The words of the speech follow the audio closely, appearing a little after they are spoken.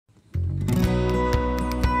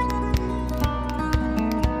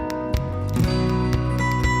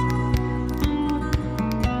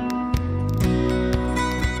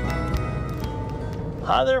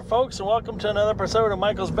Hi there folks, and welcome to another episode of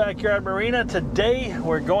Michael's Backyard Marina. Today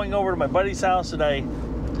we're going over to my buddy's house that I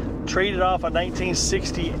traded off a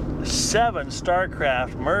 1967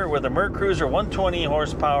 Starcraft with a Mercruiser 120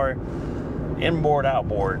 horsepower inboard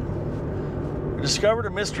outboard. We discovered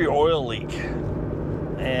a mystery oil leak,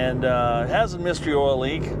 and it has a mystery oil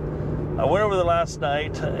leak. I went over there last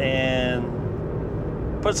night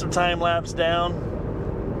and put some time lapse down,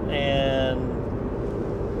 and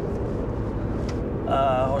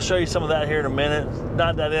I'll show you some of that here in a minute.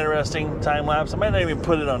 Not that interesting, time lapse. I might not even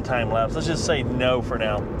put it on time lapse. Let's just say no for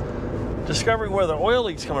now. Discovering where the oil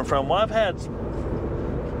leak's coming from. Well, I've had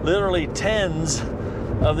literally tens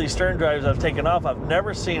of these stern drives I've taken off. I've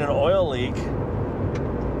never seen an oil leak.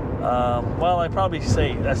 Well, I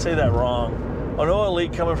say that wrong. An oil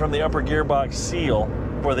leak coming from the upper gearbox seal,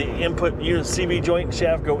 where the input unit CV joint and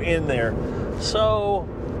shaft go in there. So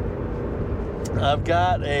I've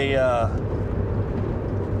got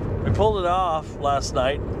we pulled it off last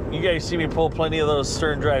night. You guys see me pull plenty of those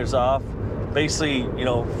stern drives off. Basically, you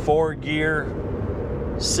know, 4 gear,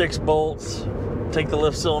 6 bolts, take the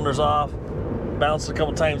lift cylinders off, bounce it a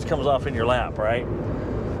couple times, comes off in your lap, right?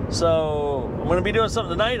 So I'm going to be doing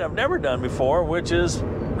something tonight I've never done before, which is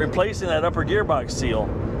replacing that upper gearbox seal.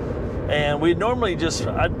 And I'd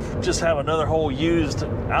just have another whole used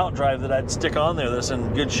out drive that I'd stick on there that's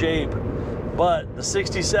in good shape. But the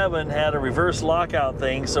 67 had a reverse lockout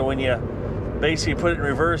thing, so when you basically put it in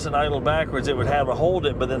reverse and idle backwards, it would have to hold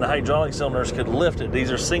it, but then the hydraulic cylinders could lift it.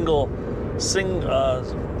 These are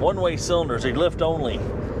one-way cylinders, they lift only.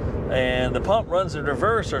 And the pump runs in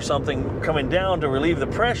reverse or something coming down to relieve the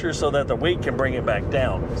pressure so that the weight can bring it back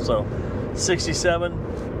down. So 67, I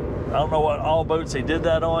don't know what all boats they did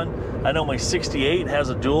that on. I know my 68 has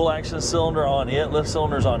a dual action cylinder on it, lift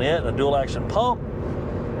cylinders on it, and a dual action pump.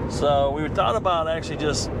 So we thought about actually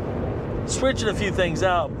just switching a few things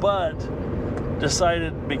out, but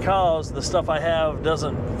decided because the stuff I have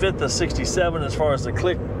doesn't fit the 67 as far as the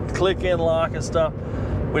click-in lock and stuff,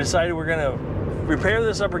 we decided we're going to repair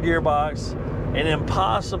this upper gearbox and then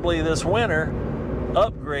possibly this winter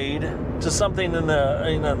upgrade to something in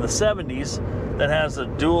the 70s that has a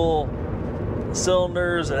dual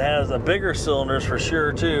cylinders. It has a bigger cylinders for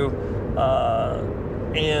sure too,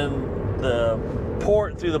 and the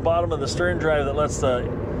port through the bottom of the stern drive that lets the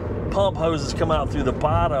pump hoses come out through the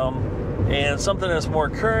bottom, and something that's more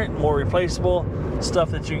current, more replaceable,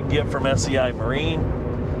 stuff that you can get from SCI Marine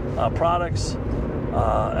products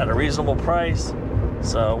at a reasonable price.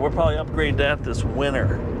 So we'll probably upgrade that this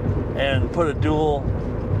winter and put a dual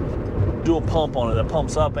pump on it that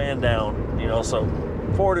pumps up and down, you know, so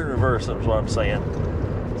forward and reverse is what I'm saying.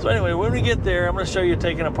 So anyway, when we get there, I'm going to show you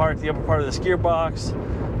taking apart the upper part of this gearbox.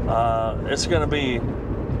 It's going to be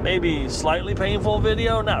maybe slightly painful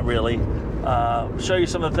video, not really. Show you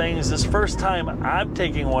some of the things. This first time I'm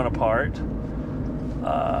taking one apart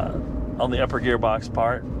on the upper gearbox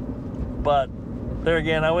part, but there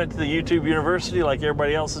again, I went to the YouTube University like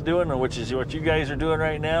everybody else is doing, which is what you guys are doing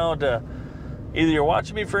right now. To either you're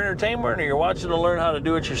watching me for entertainment or you're watching to learn how to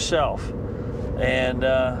do it yourself. And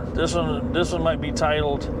this one might be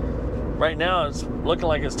titled. Right now, it's looking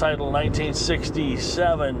like it's titled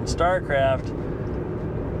 1967 Starcraft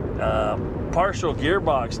partial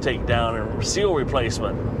gearbox takedown and seal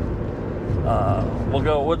replacement.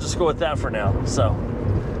 We'll just go with that for now. So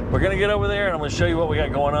we're gonna get over there and I'm gonna show you what we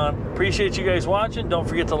got going on. Appreciate you guys watching. Don't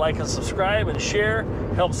forget to like and subscribe and share.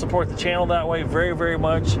 Help support the channel that way very, very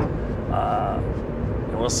much.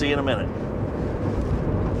 And we'll see you in a minute.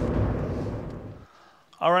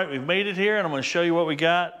 All right, we've made it here and I'm gonna show you what we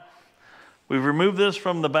got. We've removed this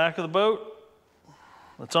from the back of the boat.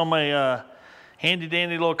 It's on my handy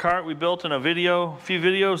dandy little cart we built in a few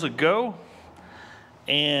videos ago.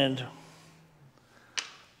 And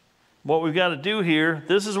what we've got to do here,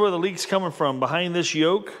 this is where the leak's coming from, behind this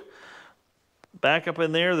yoke. Back up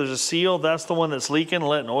in there, there's a seal. That's the one that's leaking,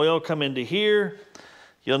 letting oil come into here.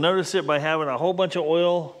 You'll notice it by having a whole bunch of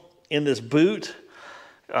oil in this boot.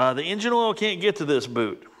 The engine oil can't get to this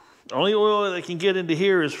boot. The only oil that can get into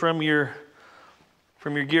here is from your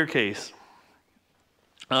gear case.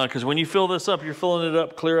 Because when you fill this up, you're filling it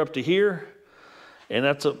up clear up to here, and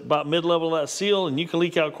that's about mid-level of that seal, and you can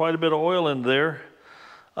leak out quite a bit of oil in there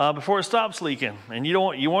before it stops leaking. And you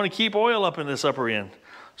want to keep oil up in this upper end.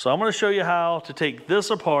 So I'm going to show you how to take this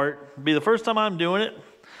apart. It'll be the first time I'm doing it,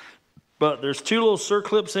 but there's 2 little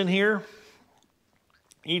circlips in here,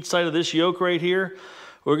 each side of this yoke right here.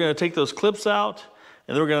 We're going to take those clips out,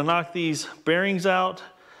 and then we're going to knock these bearings out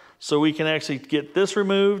so we can actually get this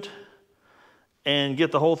removed and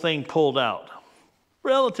get the whole thing pulled out.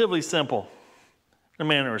 Relatively simple, in a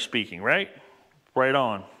manner of speaking, right? right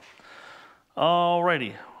on.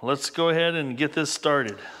 Alrighty, let's go ahead and get this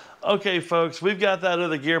started. Okay folks, we've got that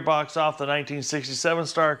other gearbox off the 1967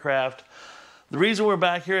 Starcraft. The reason we're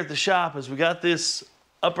back here at the shop is we got this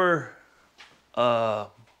upper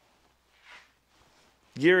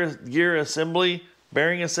gear assembly,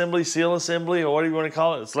 bearing assembly, seal assembly, or whatever you want to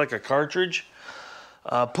call it. It's like a cartridge.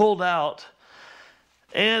 Pulled out,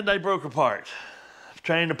 and I broke apart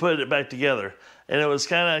trying to put it back together. And it was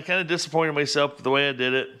kind of disappointed myself with the way I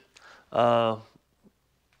did it.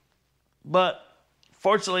 But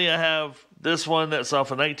fortunately, I have this one that's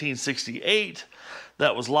off of 1968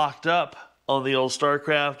 that was locked up on the old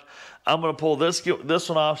Starcraft. I'm going to pull this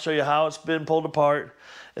one off, show you how it's been pulled apart,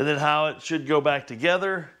 and then how it should go back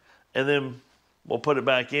together, and then we'll put it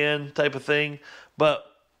back in type of thing. But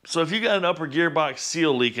so if you got an upper gearbox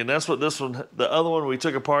seal leaking, that's what this one, the other one we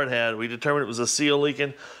took apart had. We determined it was a seal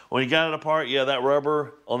leaking. When you got it apart, yeah, that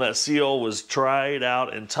rubber on that seal was tried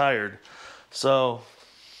out and tired. So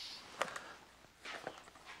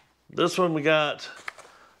this one we got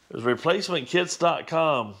is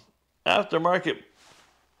replacementkits.com. Aftermarket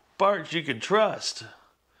parts you can trust.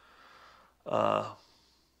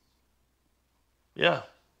 Yeah.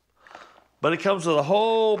 But it comes with a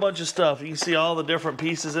whole bunch of stuff. You can see all the different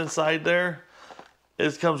pieces inside there.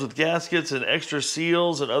 It comes with gaskets and extra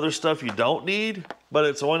seals and other stuff you don't need. But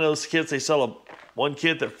it's one of those kits, they sell one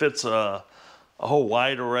kit that fits a whole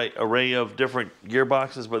wide array of different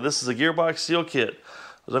gearboxes. But this is a gearbox seal kit.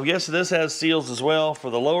 So I'm guessing this has seals as well for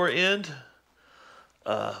the lower end.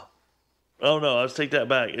 Oh no, let's take that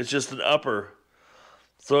back. It's just an upper.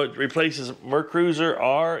 So it replaces Mercruiser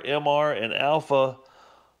R, MR, and Alpha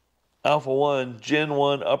 1 Gen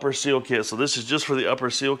 1 upper seal kit. So this is just for the upper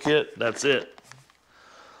seal kit. That's it.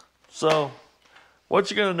 So what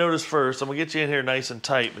you're going to notice first, I'm going to get you in here nice and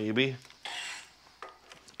tight maybe.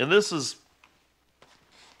 And this is,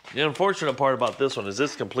 the unfortunate part about this one is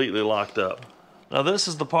it's completely locked up. Now this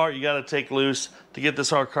is the part you got to take loose to get this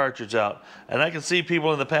hard cartridge out. And I can see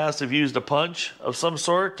people in the past have used a punch of some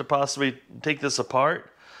sort to possibly take this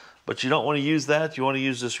apart. But you don't want to use that. You want to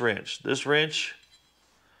use this wrench. This wrench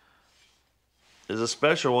is a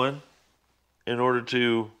special one in order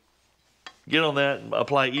to get on that and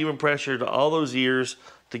apply even pressure to all those ears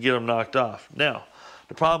to get them knocked off. Now,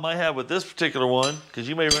 the problem I have with this particular one, because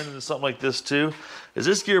you may run into something like this too, is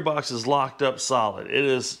this gearbox is locked up solid. It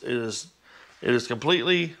is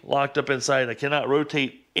completely locked up inside. I cannot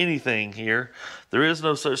rotate anything here. There is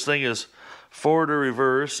no such thing as forward or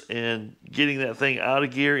reverse, and getting that thing out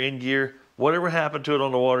of gear, in gear, whatever happened to it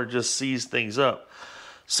on the water just seized things up.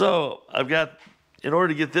 So I've got, in order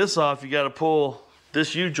to get this off, you got to pull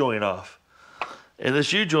this U-joint off. And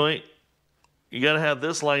this U-joint, you got to have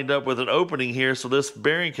this lined up with an opening here so this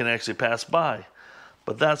bearing can actually pass by.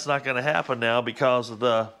 But that's not going to happen now because of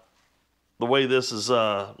the way this is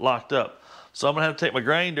locked up. So I'm going to have to take my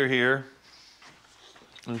grinder here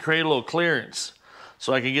and create a little clearance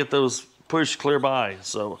so I can get those pushed clear by.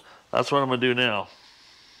 So that's what I'm going to do now.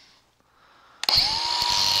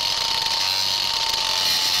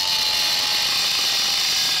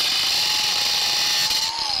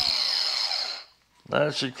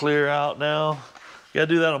 That should clear out now. You got to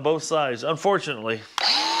do that on both sides, unfortunately.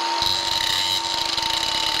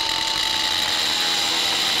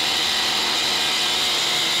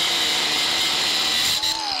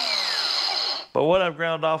 But what I've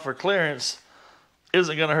ground off for clearance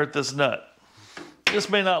isn't going to hurt this nut. This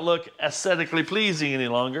may not look aesthetically pleasing any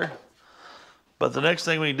longer, but the next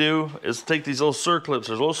thing we do is take these little circlips.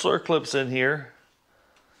 There's little circlips in here.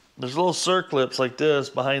 There's little circlips like this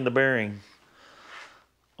behind the bearing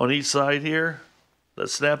on each side here that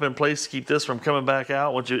snap in place to keep this from coming back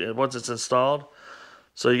out once it's installed.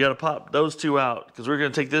 So you got to pop those two out because we're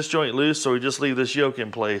going to take this joint loose, so we just leave this yoke in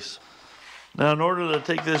place. Now in order to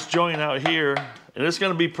take this joint out here, and it's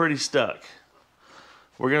going to be pretty stuck,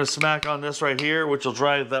 we're going to smack on this right here, which will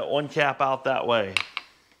drive that one cap out that way.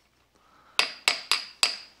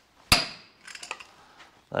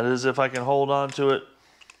 That is if I can hold on to it.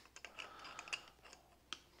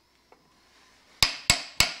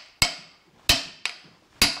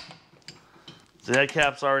 See, that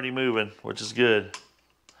cap's already moving, which is good.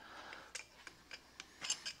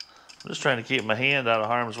 I'm just trying to keep my hand out of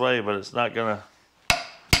harm's way, but it's not gonna.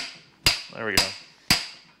 There we go.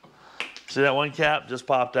 See that one cap just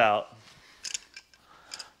popped out.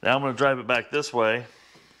 Now I'm gonna drive it back this way.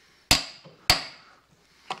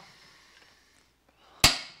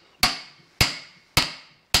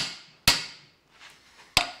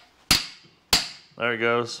 There it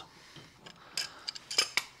goes.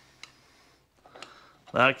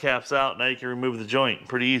 Now that cap's out. Now you can remove the joint.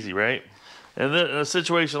 Pretty easy, right? And then in a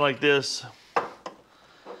situation like this,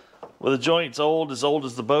 where the joint's as old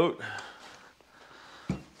as the boat,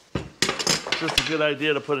 it's just a good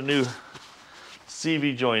idea to put a new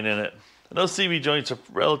CV joint in it. And those CV joints are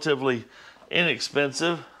relatively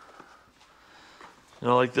inexpensive. You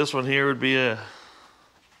know, like this one here would be a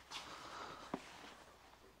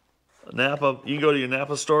Napa. You can go to your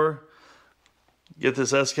Napa store, get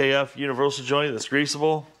this SKF universal joint that's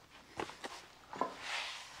greasable.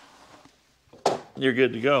 You're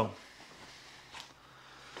good to go.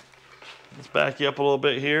 Let's back you up a little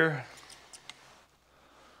bit here.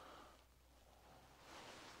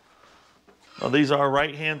 Now these are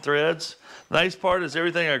right-hand threads. Nice part is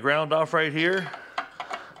everything I ground off right here.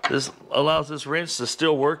 This allows this wrench to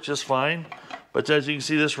still work just fine. But as you can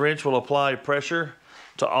see, this wrench will apply pressure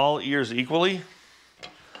to all ears equally.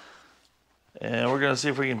 And we're going to see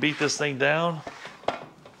if we can beat this thing down.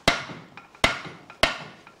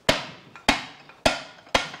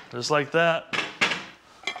 Just like that.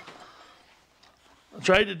 I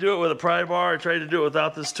tried to do it with a pry bar. I tried to do it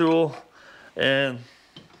without this tool. And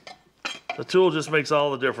the tool just makes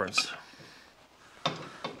all the difference.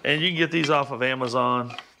 And you can get these off of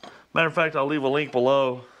Amazon. Matter of fact, I'll leave a link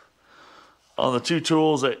below on the two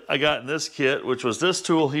tools that I got in this kit, which was this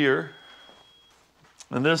tool here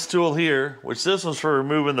and this tool here, which this one's for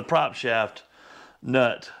removing the prop shaft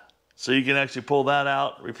nut. So you can actually pull that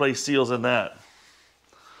out, replace seals in that.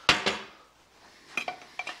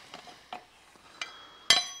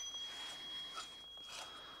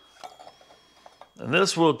 And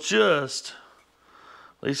this will just,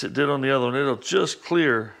 at least it did on the other one, it'll just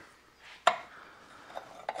clear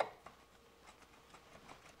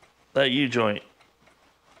that U-joint.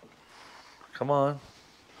 Come on.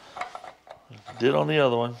 Did on the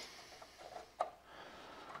other one.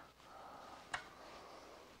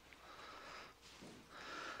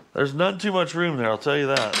 There's none too much room there, I'll tell you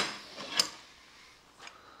that.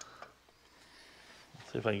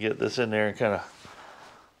 See if I can get this in there and kind of,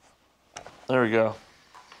 there we go.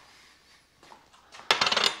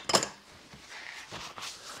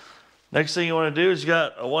 Next thing you want to do is you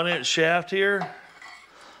got a 1-inch shaft here.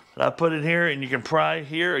 And I put it here, and you can pry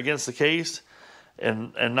here against the case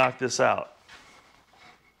and knock this out.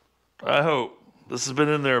 I hope. This has been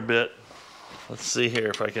in there a bit. Let's see here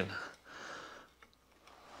if I can.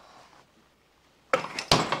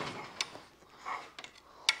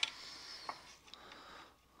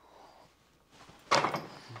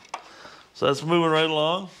 So that's moving right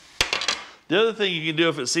along. The other thing you can do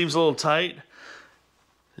if it seems a little tight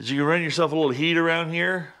is you can run yourself a little heat around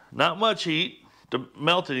here. Not much heat to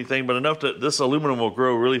melt anything, but enough that this aluminum will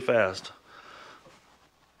grow really fast.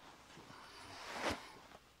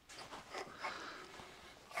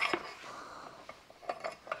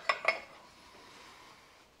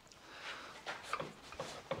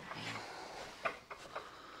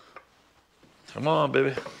 Come on,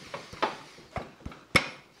 baby.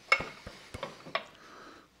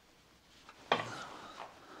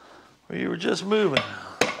 Well, you were just moving.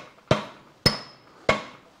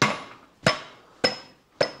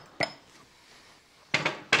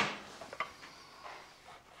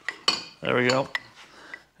 There we go.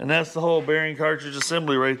 And that's the whole bearing cartridge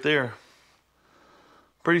assembly right there.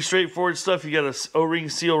 Pretty straightforward stuff. You got an O-ring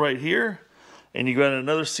seal right here, and you got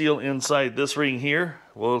another seal inside this ring here.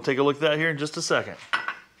 We'll take a look at that here in just a second.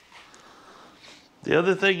 The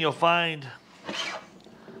other thing you'll find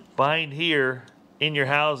behind here in your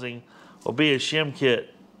housing will be a shim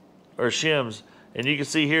kit, or shims. And you can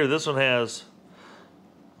see here, this one has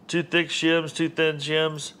 2 thick shims, 2 thin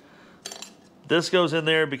shims. This goes in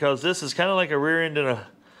there because this is kind of like a rear end in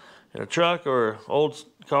a truck or old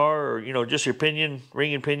car, or you know, just your pinion,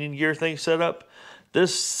 ring and pinion gear thing set up.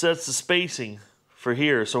 This sets the spacing for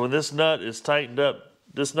here. So when this nut is tightened up,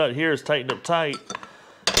 this nut here is tightened up tight,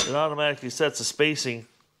 it automatically sets the spacing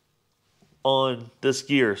on this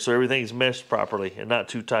gear so everything's meshed properly and not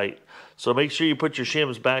too tight. So make sure you put your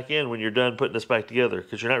shims back in when you're done putting this back together,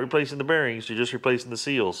 because you're not replacing the bearings, you're just replacing the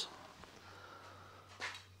seals.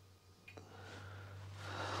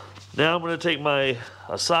 Now I'm going to take my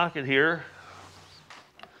socket here,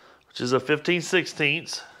 which is a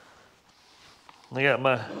 15/16. I got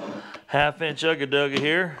my 1/2-inch ugga-dugga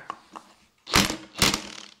here.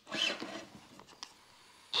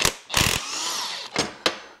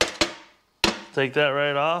 Take that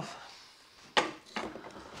right off.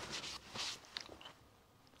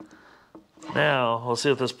 Now, we'll see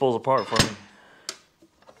if this pulls apart for me.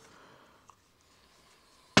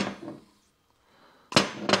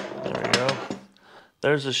 There we go.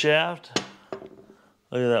 There's the shaft.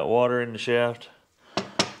 Look at that water in the shaft.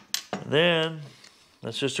 And then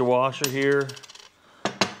That's just your washer here.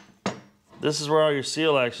 This is where all your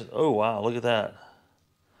seal action. Oh wow, look at that.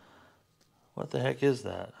 What the heck is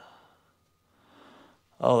that?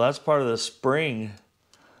 Oh, that's part of the spring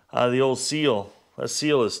out of the old seal. This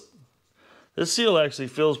seal actually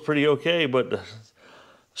feels pretty okay, but the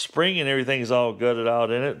spring and everything is all gutted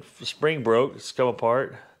out in it. The spring broke, it's come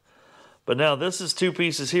apart. But now this is 2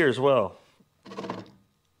 pieces here as well.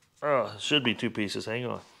 Oh, it should be 2 pieces, hang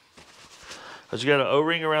on. But you got an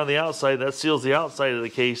O-ring around the outside, that seals the outside of the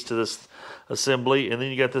case to this assembly, and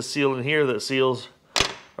then you got this seal in here that seals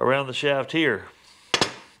around the shaft here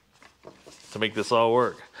to make this all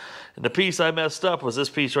work. And the piece I messed up was this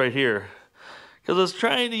piece right here, because I was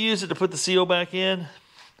trying to use it to put the seal back in.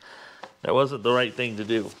 That wasn't the right thing to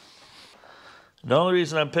do. The only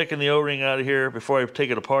reason I'm picking the O-ring out of here before I take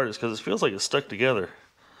it apart is because it feels like it's stuck together.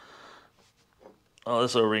 Oh,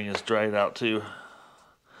 this O-ring is dried out too.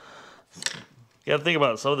 You gotta think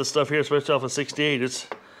about it. Some of this stuff here, especially off of 68, it's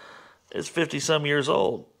 50 some years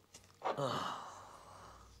old.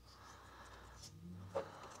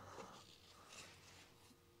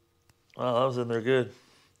 Wow, that was in there good.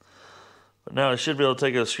 But now I should be able to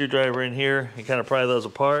take a screwdriver in here and kind of pry those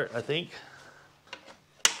apart, I think.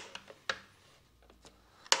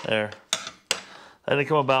 There. That didn't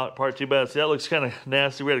come about part too bad. See, that looks kind of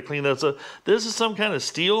nasty. We got to clean that up. This is some kind of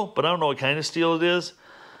steel, but I don't know what kind of steel it is.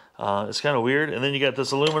 It's kind of weird. And then you got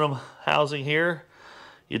this aluminum housing here.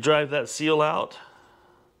 You drive that seal out.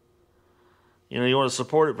 You know, you want to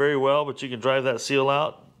support it very well, but you can drive that seal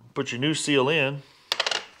out, put your new seal in.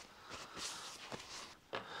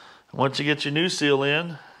 Once you get your new seal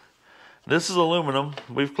in, this is aluminum.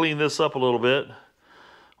 We've cleaned this up a little bit.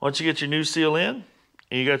 Once you get your new seal in,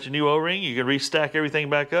 and you got your new O-ring, you can restack everything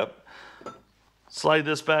back up. Slide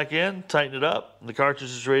this back in, tighten it up, and the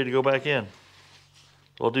cartridge is ready to go back in.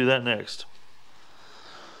 We'll do that next.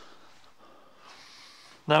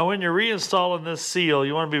 Now when you're reinstalling this seal,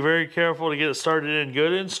 you want to be very careful to get it started in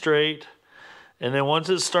good and straight. And then once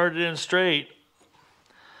it's started in straight,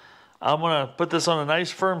 I'm going to put this on a nice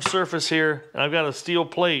firm surface here, and I've got a steel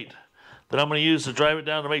plate that I'm going to use to drive it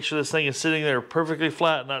down to make sure this thing is sitting there perfectly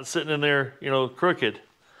flat, not sitting in there, you know, crooked.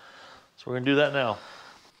 So we're going to do that now.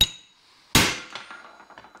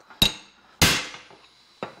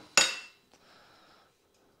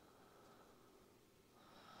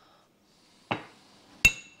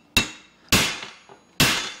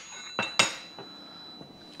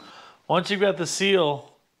 Once you've got the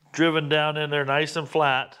seal driven down in there nice and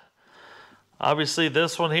flat, obviously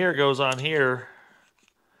this one here goes on here,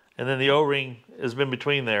 and then the O-ring has been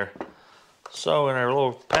between there. So in our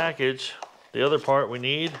little package, the other part we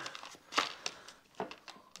need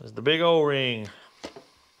is the big O-ring,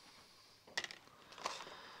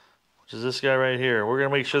 which is this guy right here. We're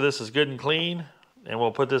gonna make sure this is good and clean, and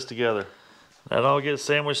we'll put this together. That all gets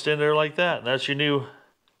sandwiched in there like that, and that's your new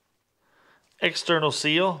external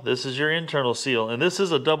seal. This is your internal seal, and this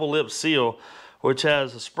is a double lip seal, which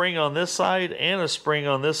has a spring on this side and a spring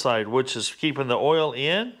on this side, which is keeping the oil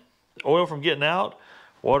in, oil from getting out,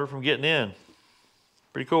 water from getting in.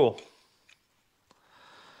 Pretty cool.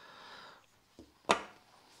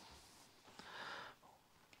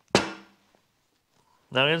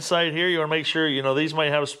 Now inside here, you want to make sure, you know, these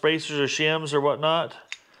might have spacers or shims or whatnot.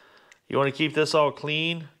 You want to keep this all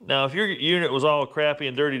clean. Now if your unit was all crappy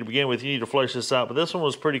and dirty to begin with, you need to flush this out, but this one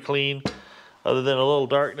was pretty clean, other than a little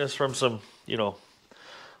darkness from some, you know,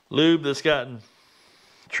 lube that's gotten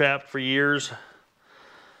trapped for years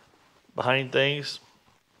behind things.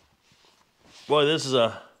 Boy, this is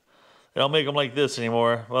they don't make them like this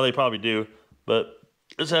anymore. Well, they probably do, but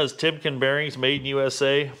this has Timken bearings, made in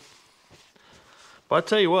USA. But I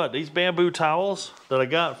tell you what, these bamboo towels that I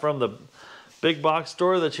got from the big box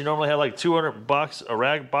store that you normally have like 200 box of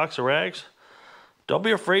rags, don't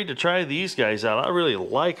be afraid to try these guys out. I really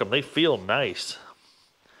like them. They feel nice.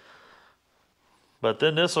 But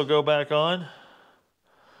then this will go back on.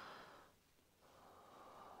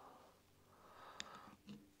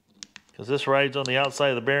 Because this rides on the outside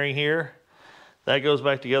of the bearing here. That goes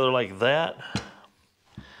back together like that.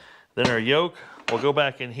 Then our yoke will go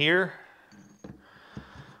back in here.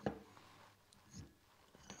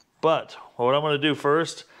 But what I'm going to do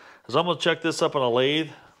first is I'm going to chuck this up on a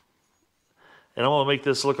lathe. And I'm going to make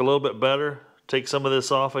this look a little bit better. Take some of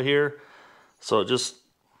this off of here. So it just,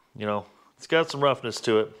 you know, it's got some roughness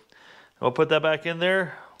to it. We'll put that back in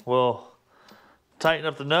there. We'll tighten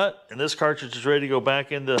up the nut. And this cartridge is ready to go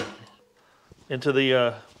back into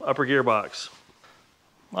the upper gearbox.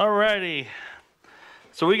 Alrighty.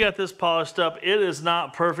 So we got this polished up. It is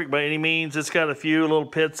not perfect by any means. It's got a few little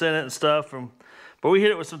pits in it and stuff from But we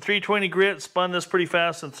hit it with some 320 grit, spun this pretty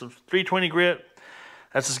fast, and some 320 grit.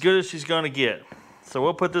 That's as good as she's gonna get. So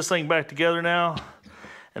we'll put this thing back together now.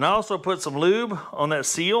 And I also put some lube on that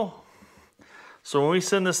seal. So when we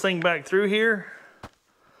send this thing back through here,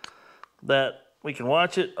 that we can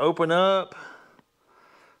watch it open up.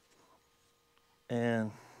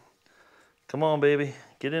 And come on, baby,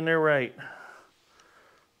 get in there right.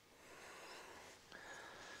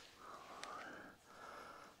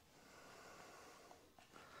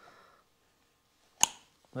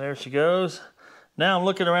 There she goes. Now I'm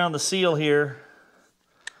looking around the seal here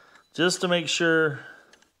just to make sure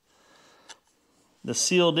the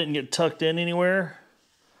seal didn't get tucked in anywhere.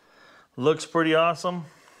 Looks pretty awesome.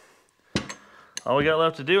 All we got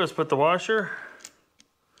left to do is put the washer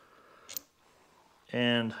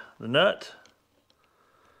and the nut,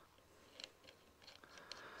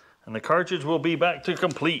 and the cartridge will be back to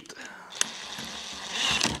complete.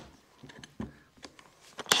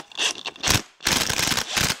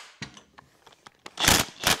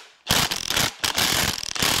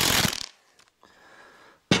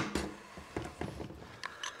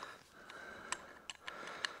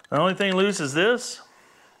 The only thing loose is this,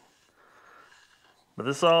 but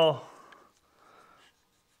that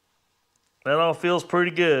all feels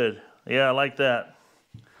pretty good. Yeah, I like that.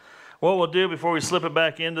 What we'll do before we slip it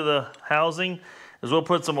back into the housing is we'll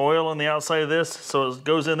put some oil on the outside of this so it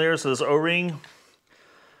goes in there, so this O-ring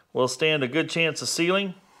will stand a good chance of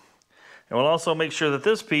sealing. And we'll also make sure that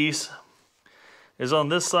this piece is on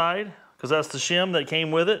this side, because that's the shim that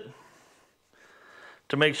came with it,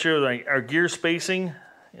 to make sure that our gear spacing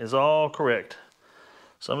is all correct.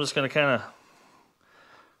 So I'm just going to kind of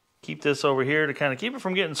keep this over here to kind of keep it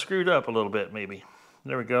from getting screwed up a little bit, maybe.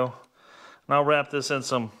 There we go. And I'll wrap this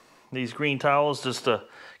in these green towels just to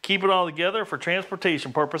keep it all together for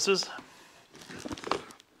transportation purposes.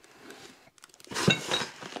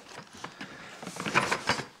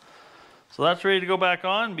 So that's ready to go back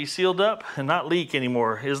on, be sealed up, and not leak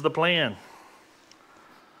anymore is the plan.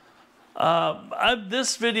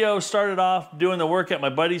 This video started off doing the work at my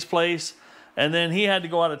buddy's place, and then he had to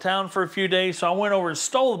go out of town for a few days, so I went over and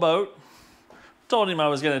stole the boat, told him I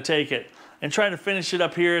was going to take it, and try to finish it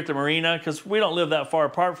up here at the marina, because we don't live that far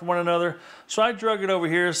apart from one another. So I drug it over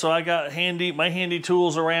here, so I got my handy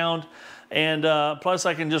tools around, and plus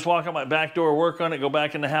I can just walk out my back door, work on it, go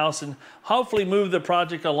back in the house, and hopefully move the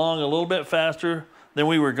project along a little bit faster than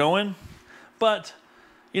we were going. But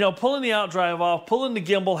you know, pulling the outdrive off, pulling the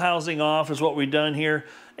gimbal housing off is what we've done here.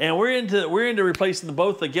 And we're into replacing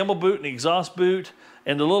both the gimbal boot and the exhaust boot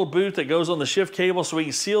and the little boot that goes on the shift cable, so we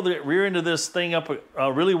can seal the rear end of this thing up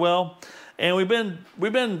really well. And we've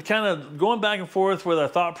been kind of going back and forth with our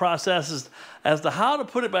thought processes as to how to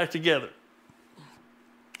put it back together.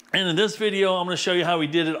 And in this video, I'm going to show you how we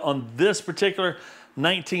did it on this particular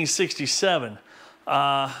 1967.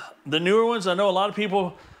 The newer ones, I know a lot of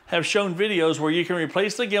people have shown videos where you can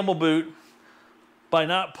replace the gimbal boot by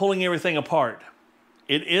not pulling everything apart.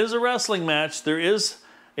 It is a wrestling match. It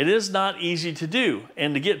is not easy to do.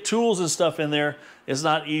 And to get tools and stuff in there is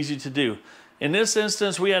not easy to do. In this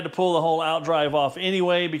instance, we had to pull the whole outdrive off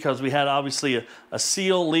anyway because we had obviously a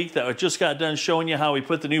seal leak that I just got done showing you how we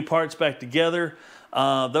put the new parts back together.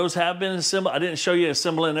 Those have been assembled. I didn't show you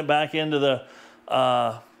assembling it back into the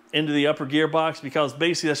upper gearbox, because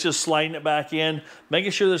basically that's just sliding it back in,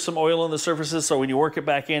 making sure there's some oil on the surfaces so when you work it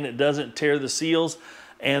back in, it doesn't tear the seals,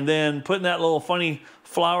 and then putting that little funny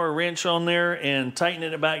flower wrench on there and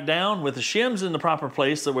tightening it back down with the shims in the proper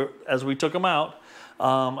place as we took them out.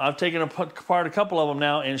 I've taken apart a couple of them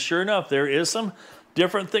now, and sure enough, there is some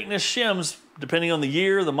different thickness shims depending on the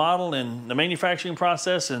year, the model, and the manufacturing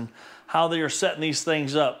process and how they are setting these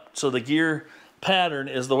things up. So the gear pattern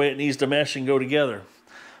is the way it needs to mesh and go together.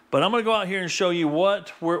 But I'm going to go out here and show you where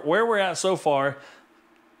we're at so far,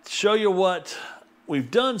 show you what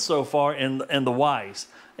we've done so far and the whys.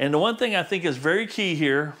 And the one thing I think is very key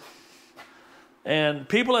here, and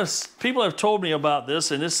people have told me about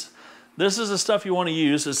this, and this is the stuff you want to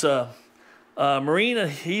use. It's a marine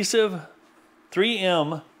adhesive,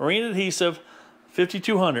 3M marine adhesive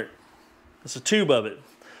 5200. It's a tube of it.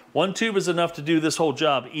 One tube is enough to do this whole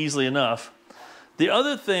job easily enough. The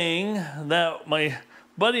other thing that my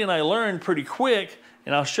buddy and I learned pretty quick,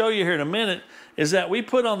 and I'll show you here in a minute, is that we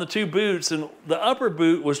put on the two boots, and the upper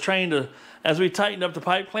boot was trying to, as we tightened up the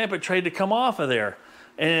pipe clamp, it tried to come off of there.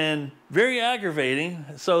 And very aggravating.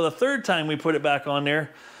 So the third time we put it back on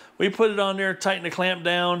there, we put it on there, tightened the clamp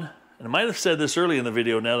down, and I might have said this early in the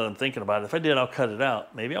video now that I'm thinking about it. If I did, I'll cut it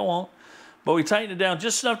out. Maybe I won't. But we tightened it down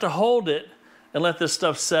just enough to hold it and let this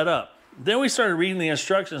stuff set up. Then we started reading the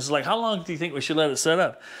instructions, like, how long do you think we should let it set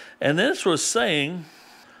up? And this was saying,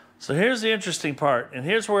 so here's the interesting part, and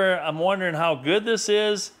here's where I'm wondering how good this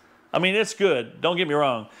is. I mean, it's good, don't get me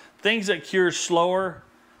wrong. Things that cure slower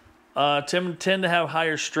tend to have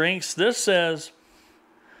higher strengths. This says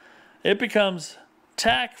it becomes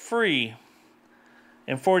tack-free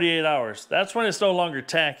in 48 hours. That's when it's no longer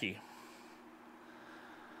tacky.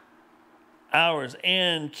 Hours,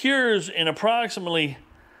 and cures in approximately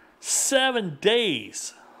 7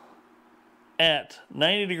 days at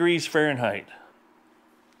 90 degrees Fahrenheit.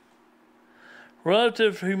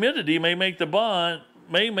 Relative humidity may make the bond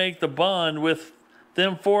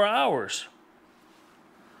within 4 hours.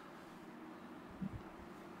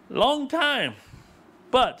 Long time.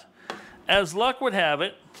 But as luck would have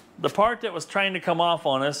it, the part that was trying to come off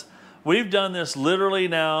on us, we've done this literally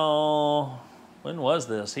now, when was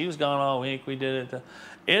this? He was gone all week, we did it.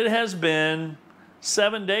 It has been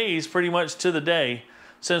 7 days pretty much to the day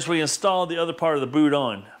since we installed the other part of the boot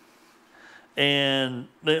on. And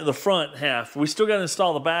the front half. We still got to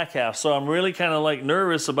install the back half, so I'm really kind of like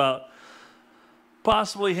nervous about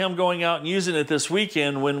possibly him going out and using it this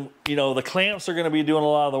weekend when, you know, the clamps are going to be doing a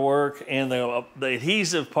lot of the work, and the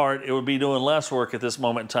adhesive part, it would be doing less work at this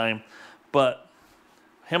moment in time. But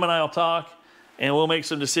him and I will talk, and we'll make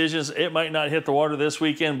some decisions. It might not hit the water this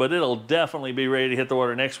weekend, but it'll definitely be ready to hit the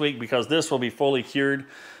water next week because this will be fully cured.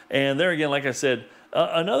 And there again, like I said,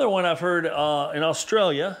 another one I've heard in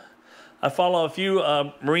Australia. I follow a few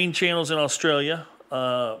marine channels in Australia.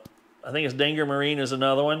 I think it's Danger Marine is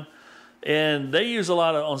another one. And they use a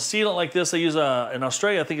lot of, on sealant like this, they use, in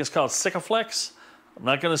Australia, I think it's called Sikaflex. I'm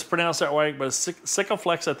not going to pronounce that right, but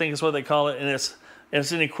Sikaflex, I think is what they call it. And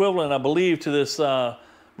it's an equivalent, I believe, to this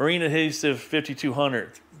Marine Adhesive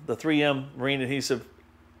 5200, the 3M Marine Adhesive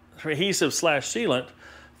 / sealant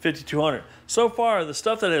 5200. So far, the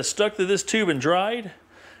stuff that has stuck to this tube and dried,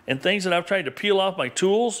 and things that I've tried to peel off my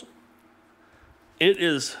tools, it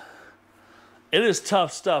is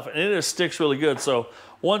tough stuff, and it sticks really good. So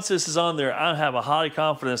once this is on there, I have a high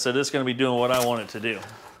confidence that it's going to be doing what I want it to do.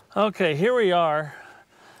 Okay, here we are.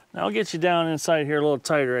 Now I'll get you down inside here a little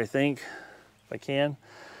tighter, I think, if I can.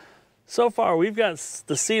 So far, we've got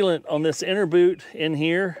the sealant on this inner boot in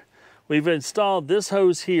here. We've installed this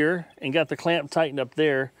hose here and got the clamp tightened up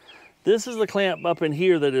there. This is the clamp up in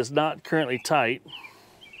here that is not currently tight.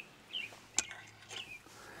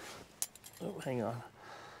 Oh, hang on.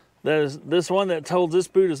 This one that holds this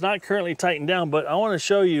boot is not currently tightened down, but I want to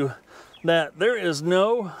show you that there is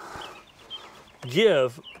no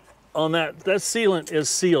give on that. That sealant is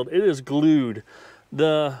sealed. It is glued.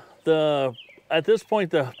 At this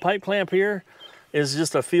point, the pipe clamp here is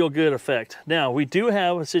just a feel-good effect. Now, we do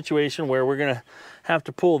have a situation where we're going to have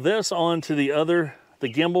to pull this onto the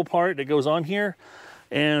gimbal part that goes on here.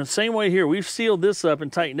 And same way here, we've sealed this up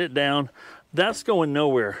and tightened it down. That's going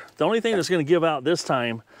nowhere. The only thing that's going to give out this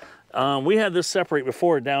time, we had this separate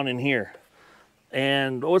before down in here.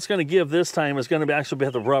 And what's going to give this time is going to actually be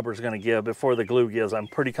the rubber is going to give before the glue gives. I'm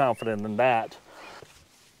pretty confident in that.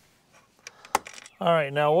 All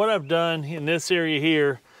right, now what I've done in this area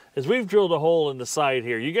here is we've drilled a hole in the side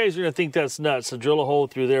here. You guys are going to think that's nuts to drill a hole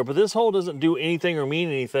through there, but this hole doesn't do anything or mean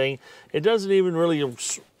anything. It doesn't even really, you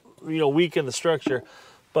know, weaken the structure.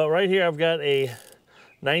 But right here I've got a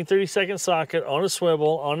 9/32 socket on a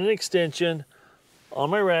swivel, on an extension,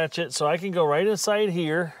 on my ratchet, so I can go right inside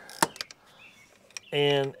here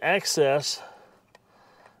and access.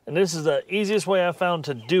 And this is the easiest way I found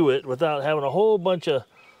to do it without having a whole bunch of,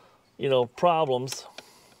 you know, problems.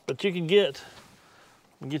 But you can get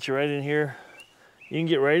you right in here. You can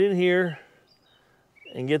get right in here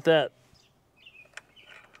and get that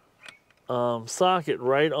socket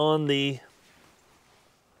right on the,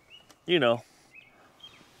 you know,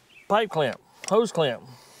 pipe clamp, hose clamp.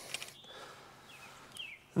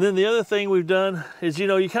 And then the other thing we've done is, you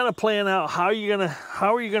know, you kind of plan out how are you gonna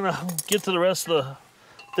get to the rest of the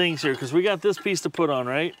things here, because we got this piece to put on,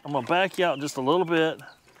 right? I'm gonna back you out just a little bit.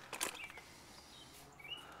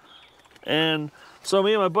 And so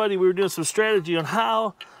me and my buddy, we were doing some strategy on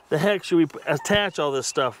how the heck should we attach all this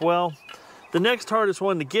stuff. Well, the next hardest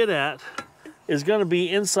one to get at is gonna be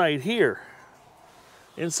inside here,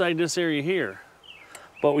 inside this area here.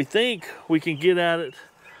 But we think we can get at it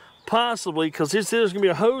possibly, because there's going to be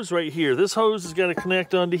a hose right here. This hose is going to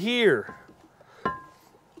connect onto here.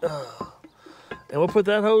 And we'll put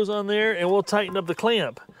that hose on there and we'll tighten up the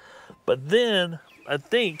clamp. But then, I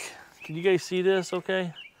think, can you guys see this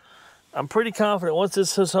okay? I'm pretty confident once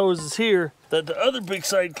this hose is here, that the other big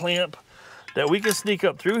side clamp, that we can sneak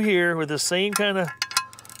up through here with the same kind of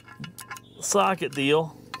socket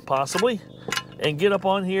deal, possibly, and get up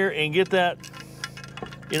on here and get that,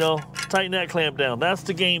 you know, tighten that clamp down. That's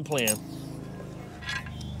the game plan.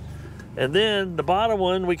 And then the bottom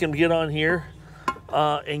one we can get on here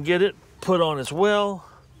and get it put on as well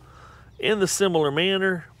in the similar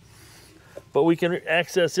manner, but we can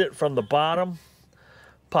access it from the bottom,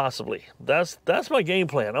 possibly. That's my game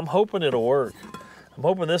plan. I'm hoping it'll work. I'm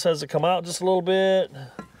hoping this has to come out just a little bit,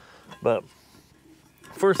 but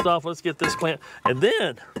first off, let's get this clamp. And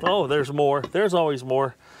then, oh, there's more. There's always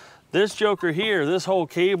more. This joker here, this whole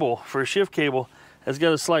cable for a shift cable has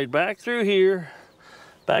got to slide back through here,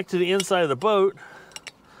 back to the inside of the boat.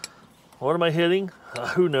 What am I hitting?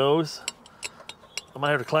 Who knows? I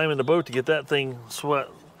might have to climb in the boat to get that thing sweat.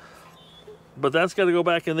 But that's got to go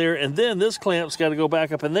back in there, and then this clamp's got to go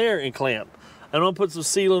back up in there and clamp. And I'm gonna put some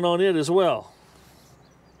sealant on it as well.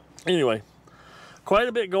 Anyway, quite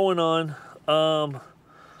a bit going on.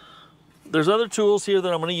 There's other tools here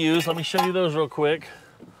that I'm gonna use. Let me show you those real quick.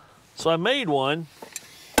 So I made one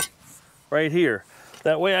right here.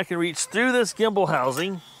 That way I can reach through this gimbal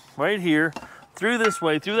housing right here, through this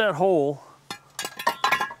way, through that hole.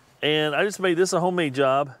 And I just made this a homemade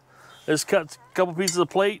job. Just cut a couple pieces of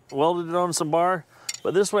plate, welded it on some bar.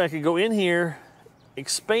 But this way I can go in here,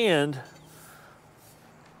 expand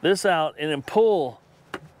this out, and then pull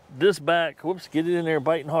this back. Whoops, get it in there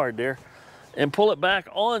biting hard there. And pull it back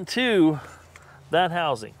onto that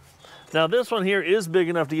housing. Now this one here is big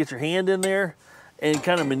enough to get your hand in there and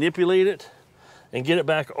kind of manipulate it and get it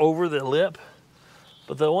back over the lip.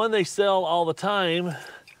 But the one they sell all the time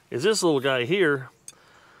is this little guy here,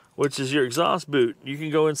 which is your exhaust boot. You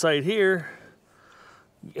can go inside here,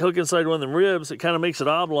 hook inside one of them ribs, it kind of makes it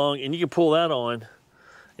oblong, and you can pull that on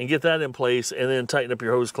and get that in place and then tighten up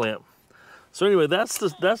your hose clamp. So anyway, that's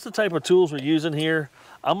the type of tools we're using here.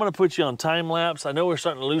 I'm gonna put you on time lapse. I know we're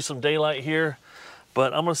starting to lose some daylight here,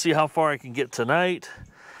 but I'm gonna see how far I can get tonight.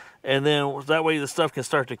 And then that way the stuff can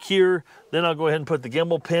start to cure. Then I'll go ahead and put the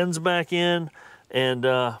gimbal pins back in and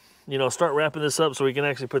you know, start wrapping this up so we can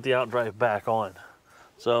actually put the outdrive back on.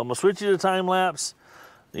 So I'm gonna switch you to time lapse.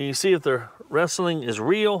 You can see if the wrestling is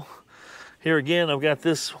real. Here again, I've got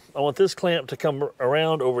this, I want this clamp to come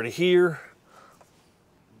around over to here.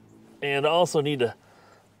 And I also need to,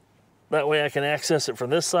 that way I can access it from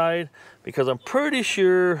this side, because I'm pretty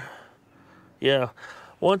sure, yeah,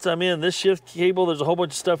 once I'm in this shift cable, there's a whole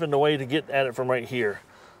bunch of stuff in the way to get at it from right here.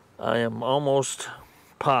 I am almost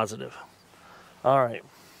positive. All right,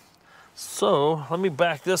 so let me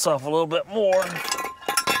back this off a little bit more.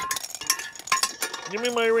 Give me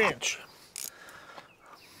my wrench.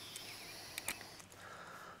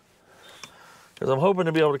 Because I'm hoping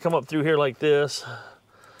to be able to come up through here like this,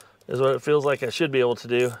 is what it feels like I should be able to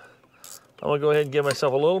do. I'm gonna go ahead and give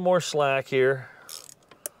myself a little more slack here.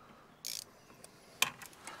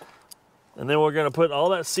 And then we're gonna put all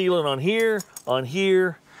that sealant on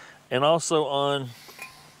here, and also on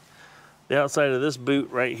the outside of this boot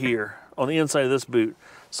right here, on the inside of this boot.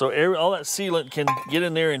 So all that sealant can get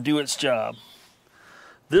in there and do its job.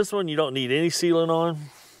 This one you don't need any sealant on.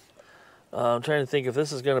 I'm trying to think if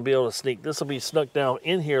this is gonna be able to sneak. This will be snuck down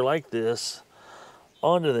in here like this,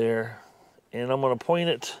 onto there, and I'm gonna point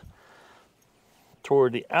it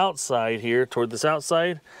toward the outside here, toward this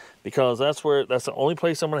outside, because that's the only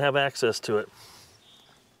place I'm gonna have access to it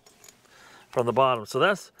from the bottom. So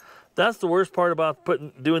that's the worst part about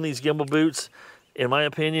doing these gimbal boots, in my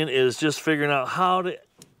opinion, is just figuring out how to,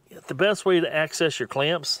 the best way to access your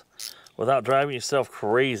clamps without driving yourself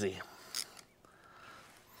crazy.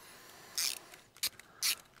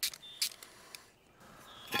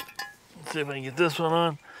 Let's see if I can get this one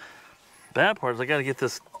on. Bad part is I gotta get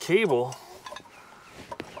this cable.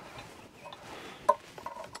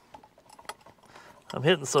 I'm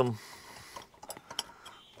hitting some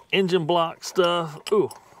engine block stuff. Ooh,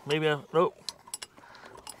 maybe nope.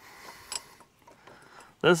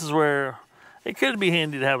 This is where it could be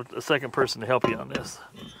handy to have a second person to help you on this.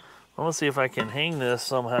 I want to see if I can hang this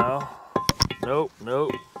somehow. Nope,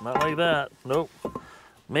 nope, not like that. Nope,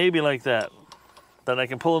 maybe like that. That I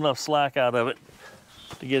can pull enough slack out of it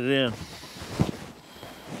to get it in.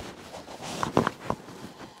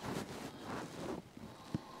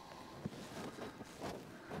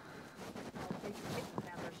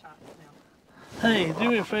 Hey, do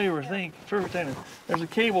me a favor, perfect timing. There's a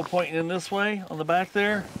cable pointing in this way on the back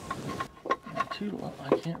there. Too low,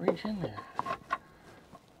 I can't reach in there.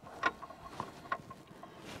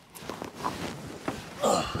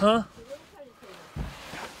 Huh?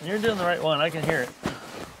 You're doing the right one, I can hear it.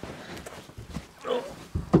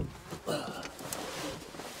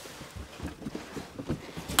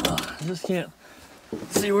 I just can't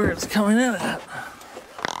see where it's coming in at.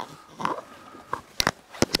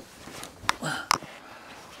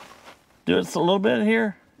 Do it a little bit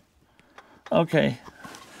here. Okay.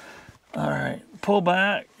 All right. Pull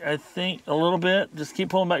back, I think, a little bit. Just keep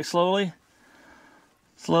pulling back slowly.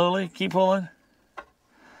 Slowly. Keep pulling. A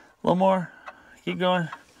little more. Keep going.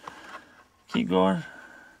 Keep going.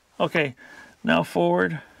 Okay. Now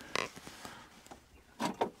forward.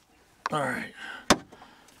 All right.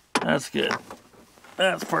 That's good.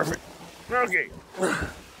 That's perfect. Okay.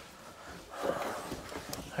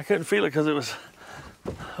 I couldn't feel it because it was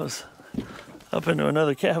up into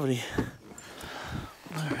another cavity.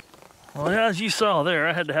 Well, as you saw there,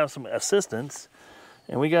 I had to have some assistance,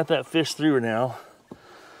 and we got that fish through now.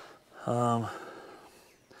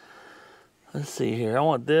 Let's see here. I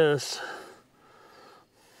want this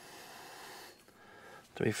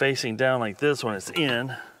to be facing down like this when it's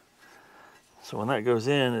in. So when that goes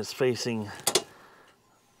in, it's facing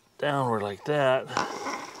downward like that.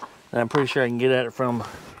 And I'm pretty sure I can get at it from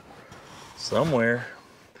somewhere.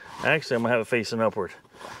 Actually, I'm gonna have it facing upward.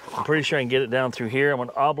 I'm pretty sure I can get it down through here. I'm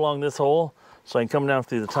gonna oblong this hole so I can come down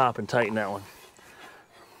through the top and tighten that one.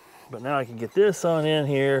 But now I can get this on in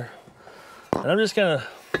here. And I'm just kind of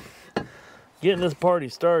getting this party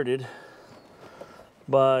started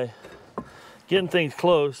by getting things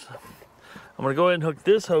close. I'm gonna go ahead and hook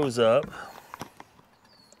this hose up.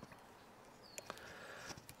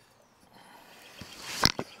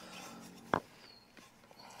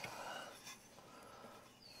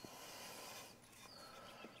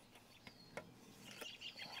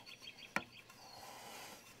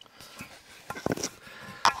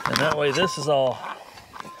 And that way this is all,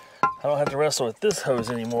 I don't have to wrestle with this hose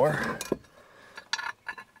anymore.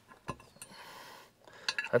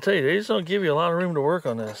 I tell you, they just don't give you a lot of room to work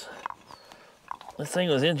on this. This thing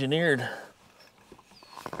was engineered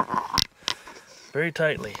very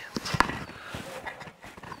tightly.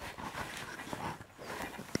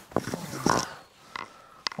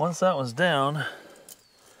 Once that one's down,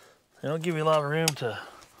 they don't give you a lot of room to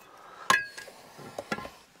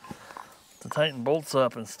tighten bolts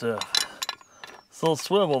up and stuff. This little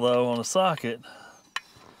swivel though on a socket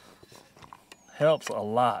helps a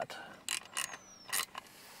lot.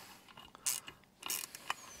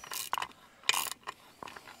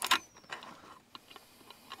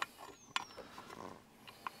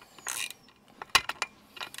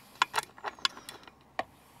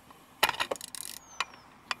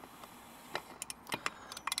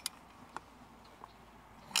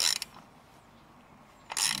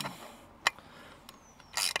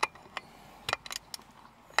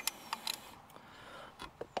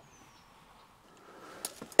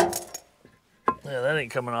 Yeah, that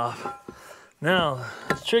ain't coming off. Now,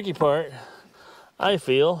 the tricky part, I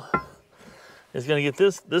feel, is gonna get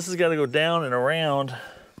this. This has gotta go down and around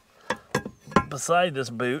beside this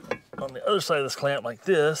boot on the other side of this clamp like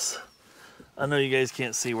this. I know you guys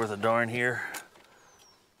can't see worth a darn here.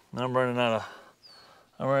 I'm running out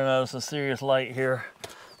of some serious light here.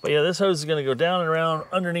 But yeah, this hose is gonna go down and around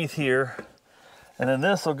underneath here. And then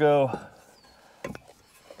this will go,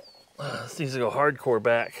 this needs to go hardcore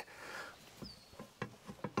back.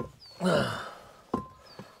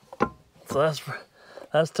 So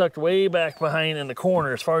that's tucked way back behind in the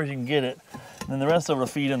corner as far as you can get it. And then the rest of it will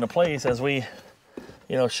feed into place as we,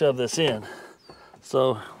 you know, shove this in.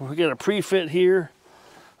 So we get a pre-fit here.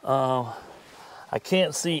 I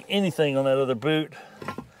can't see anything on that other boot.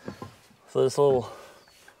 So this little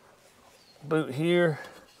boot here.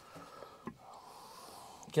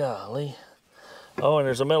 Golly. Oh, and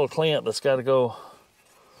there's a metal clamp that's got to go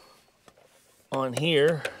on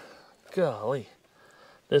here. Golly,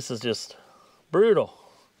 this is just brutal.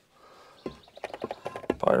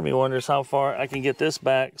 Part of me wonders how far I can get this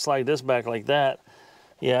back, slide this back like that.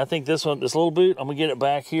 Yeah, I think this little boot, I'm gonna get it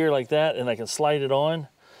back here like that, and I can slide it on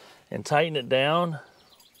and tighten it down.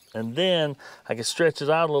 And then I can stretch it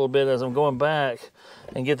out a little bit as I'm going back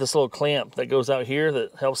and get this little clamp that goes out here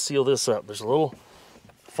that helps seal this up. There's a little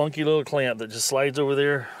funky little clamp that just slides over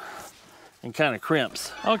there and kind of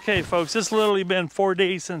crimps. Okay, folks, it's literally been 4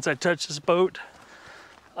 days since I touched this boat.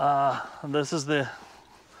 This is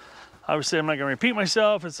obviously I'm not gonna repeat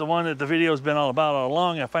myself. It's the one that the video's been all about all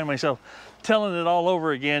along. I find myself telling it all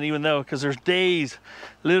over again, even though, because there's days,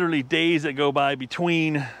 literally days that go by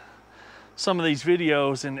between some of these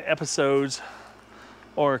videos and episodes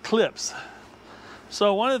or clips.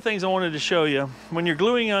 So one of the things I wanted to show you, when you're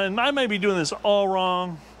gluing on, and I may be doing this all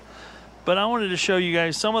wrong, but I wanted to show you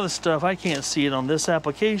guys some of the stuff. I can't see it on this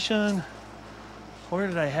application. Where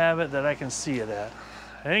did I have it that I can see it at?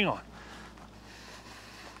 Hang on.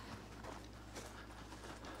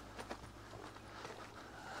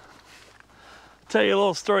 Tell you a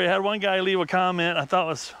little story. I had one guy leave a comment I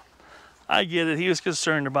thought I get it. He was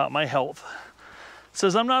concerned about my health.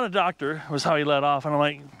 Says, I'm not a doctor, was how he let off. And I'm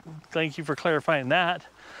like, thank you for clarifying that.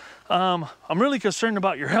 I'm really concerned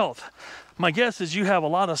about your health. My guess is you have a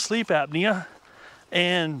lot of sleep apnea,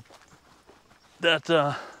 and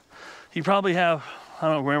that you probably have, I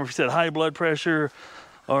don't remember if he said high blood pressure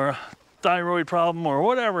or a thyroid problem or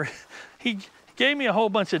whatever. He gave me a whole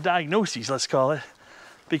bunch of diagnoses, let's call it,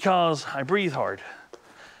 because I breathe hard.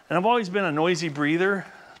 And I've always been a noisy breather,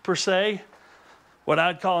 per se. What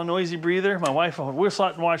I'd call a noisy breather. My wife will whistle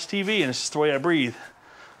out and watch TV, and it's just the way I breathe.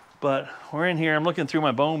 But we're in here, I'm looking through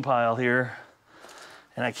my bone pile here,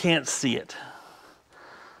 and I can't see it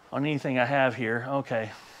on anything I have here. Okay.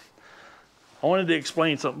 I wanted to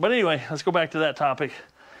explain something. But anyway, let's go back to that topic.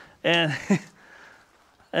 And,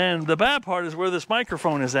 and the bad part is where this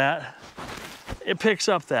microphone is at, it picks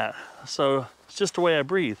up that. So it's just the way I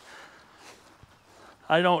breathe.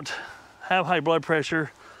 I don't have high blood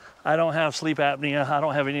pressure. I don't have sleep apnea. I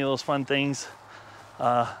don't have any of those fun things.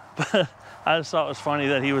 But I just thought it was funny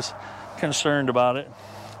that he was concerned about it.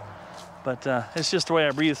 But it's just the way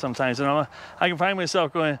I breathe sometimes. And I can find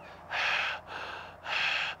myself going,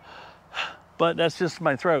 but that's just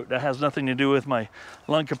my throat. That has nothing to do with my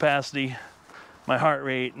lung capacity, my heart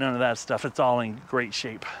rate, none of that stuff. It's all in great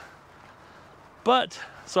shape. But,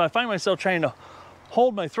 so I find myself trying to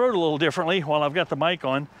hold my throat a little differently while I've got the mic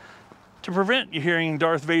on to prevent you hearing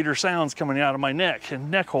Darth Vader sounds coming out of my neck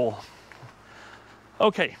and neck hole.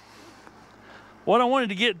 Okay, what I wanted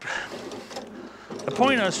to get, the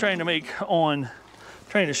point I was trying to make on,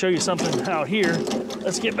 trying to show you something out here.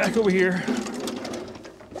 Let's get back over here.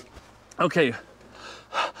 Okay,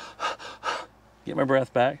 get my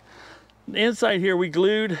breath back. The inside here we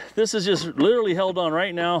glued. This is just literally held on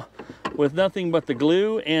right now with nothing but the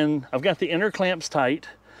glue, and I've got the inner clamps tight.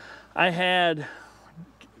 I had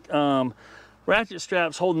ratchet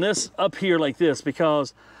straps holding this up here like this,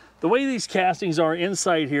 because the way these castings are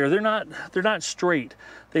inside here, they're not straight.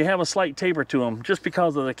 They have a slight taper to them just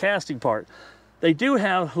because of the casting part. They do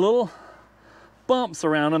have little bumps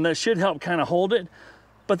around them that should help kind of hold it,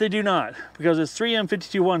 but they do not, because it's 3M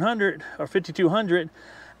 52100 or 5200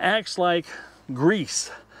 acts like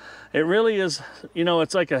grease. It really is, you know,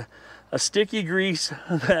 it's like a sticky grease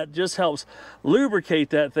that just helps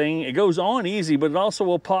lubricate that thing. It goes on easy, but it also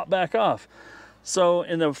will pop back off. So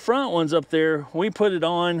in the front ones up there, we put it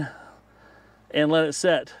on and let it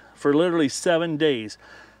set for literally 7 days.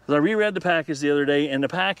 I reread the package the other day, and the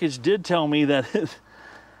package did tell me that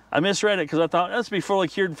I misread it because I thought that's be fully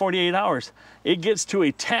cured in 48 hours. It gets to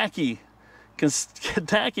a tacky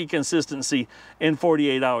consistency in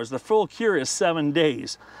 48 hours. The full cure is 7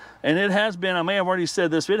 days. And it has been, I may have already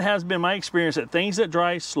said this, but it has been my experience that things that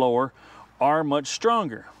dry slower are much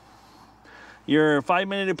stronger. Your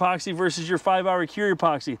 5-minute epoxy versus your 5-hour cure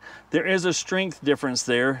epoxy, there is a strength difference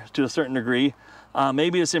there to a certain degree.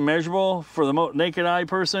 Maybe it's immeasurable for the naked eye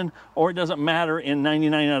person, or it doesn't matter in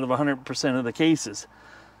 99 out of 100% of the cases.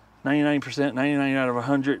 99%, 99 out of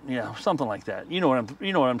 100, yeah, something like that. You know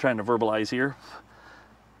what I'm trying to verbalize here.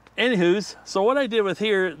 Anywho's, so what I did with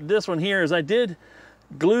this one here is I did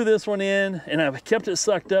glue this one in, and I've kept it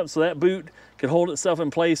sucked up so that boot could hold itself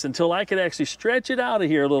in place until I could actually stretch it out of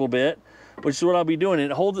here a little bit, which is what I'll be doing.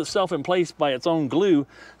 It holds itself in place by its own glue,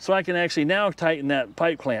 so I can actually now tighten that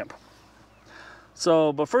pipe clamp.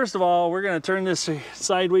 So, but first of all, we're going to turn this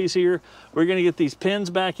sideways here. We're going to get these pins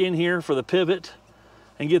back in here for the pivot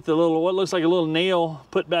and get the little, what looks like a little nail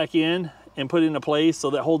put back in and put into place so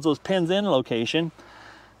that holds those pins in location.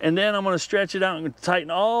 And then I'm going to stretch it out and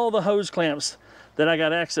tighten all the hose clamps that I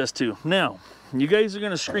got access to. Now, you guys are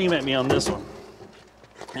going to scream at me on this one,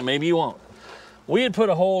 and maybe you won't. We had put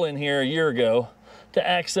a hole in here a year ago to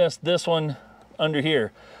access this one under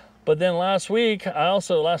here. But then last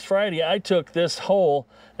Friday, I took this hole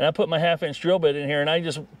and I put my 1/2-inch drill bit in here, and I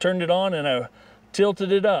just turned it on and I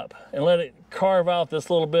tilted it up and let it carve out this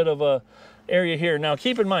little bit of a area here. Now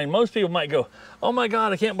keep in mind, most people might go, oh my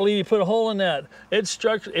God, I can't believe you put a hole in that.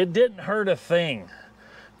 It didn't hurt a thing.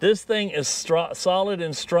 This thing is solid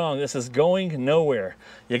and strong. This is going nowhere.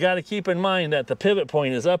 You got to keep in mind that the pivot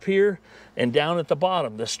point is up here and down at the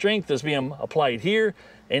bottom. The strength is being applied here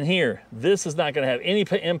and here. This is not going to have any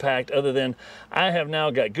impact other than I have now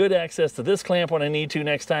got good access to this clamp when I need to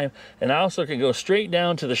next time. And I also can go straight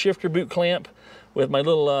down to the shifter boot clamp with my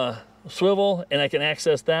little swivel, and I can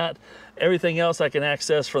access that. Everything else I can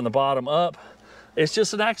access from the bottom up. It's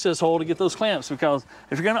just an access hole to get those clamps, because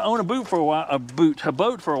if you're going to own a boat for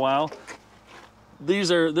a while,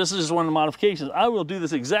 this is just one of the modifications. I will do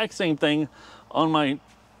this exact same thing on my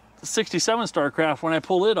 67 Starcraft when I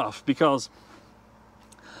pull it off, because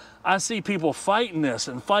I see people fighting this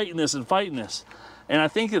and fighting this and fighting this. And I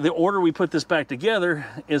think that the order we put this back together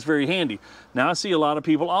is very handy. Now I see a lot of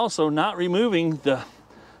people also not removing the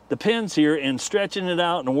pins here and stretching it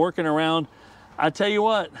out and working around. I tell you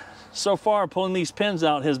what, so far pulling these pins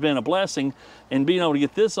out has been a blessing, and being able to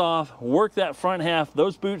get this off, work that front half,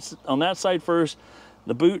 those boots on that side first,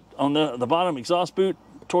 the boot on the bottom exhaust boot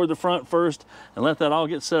toward the front first, and let that all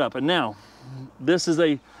get set up. And now, this is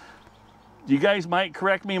you guys might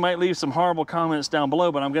correct me, might leave some horrible comments down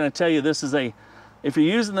below, but I'm gonna tell you this is if you're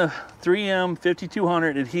using the 3M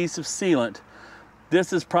 5200 adhesive sealant,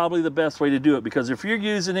 this is probably the best way to do it, because if you're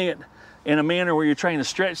using it in a manner where you're trying to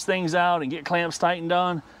stretch things out and get clamps tightened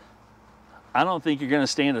on, I don't think you're gonna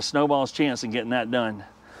stand a snowball's chance in getting that done.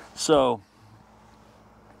 So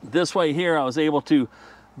this way here, I was able to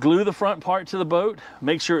glue the front part to the boat,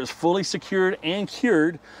 make sure it's fully secured and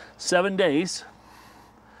cured 7 days.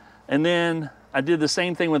 And then I did the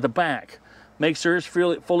same thing with the back. Make sure it's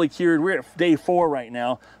fully cured. We're at day 4 right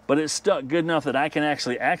now, but it's stuck good enough that I can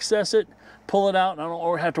actually access it, pull it out, and I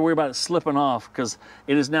don't have to worry about it slipping off, because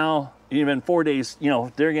it is now even 4 days, you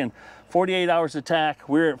know, there again, 48 hours of tack.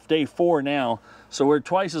 We're at day 4 now, so we're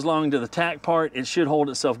twice as long to the tack part. It should hold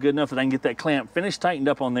itself good enough that I can get that clamp finished, tightened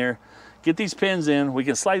up on there, get these pins in. We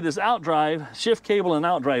can slide this out drive, shift cable and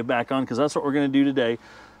out drive back on, because that's what we're gonna do today.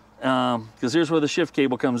 Because here's where the shift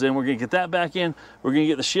cable comes in. We're gonna get that back in. We're gonna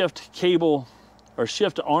get the shift cable or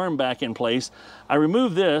shift arm back in place. I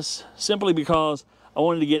removed this simply because I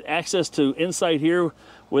wanted to get access to inside here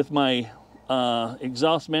with my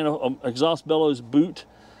exhaust bellows boot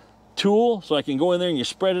tool, so I can go in there and you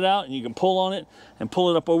spread it out and you can pull on it and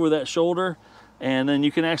pull it up over that shoulder, and then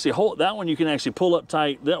you can actually hold that one. You can actually pull up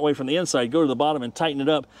tight that way from the inside, go to the bottom and tighten it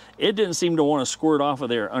up. It didn't seem to want to squirt off of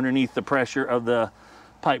there underneath the pressure of the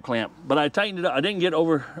pipe clamp, but I tightened it up. I didn't get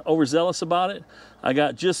overzealous about it. I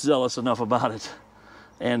got just zealous enough about it.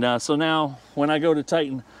 And so now when I go to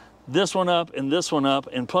tighten this one up and this one up,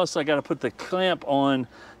 and plus I got to put the clamp on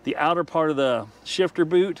the outer part of the shifter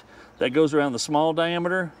boot that goes around the small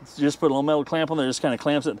diameter. Just put a little metal clamp on there, just kind of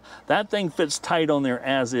clamps it. That thing fits tight on there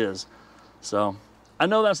as is. So I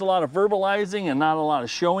know that's a lot of verbalizing and not a lot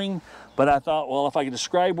of showing, but I thought, well, if I could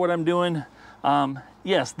describe what I'm doing,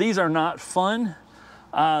 yes, these are not fun.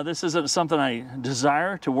 This isn't something I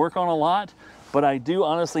desire to work on a lot, but I do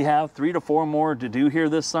honestly have 3 to 4 more to do here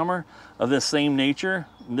this summer of this same nature.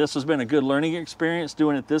 This has been a good learning experience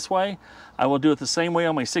doing it this way. I will do it the same way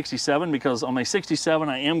on my 67, because on my 67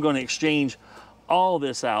 I am going to exchange all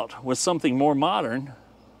this out with something more modern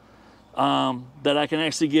that I can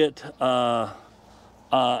actually get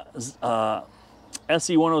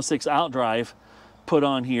SE106 out drive put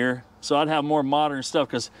on here. So I'd have more modern stuff,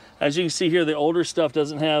 because as you can see here, the older stuff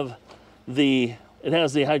doesn't have it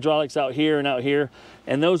has the hydraulics out here,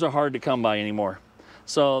 and those are hard to come by anymore.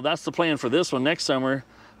 So that's the plan for this one next summer.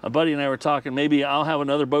 My buddy and I were talking, maybe I'll have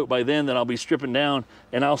another boat by then that I'll be stripping down,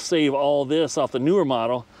 and I'll save all this off the newer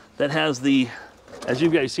model that has the, as you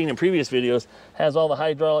guys seen in previous videos, has all the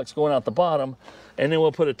hydraulics going out the bottom, and then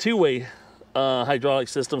we'll put a 2-way hydraulic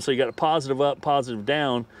system, so you got a positive up, positive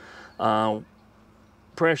down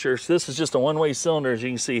pressure. So this is just a 1-way cylinder, as you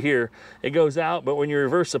can see here. It goes out, but when you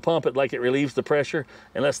reverse the pump, it relieves the pressure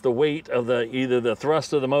and lets the weight of either the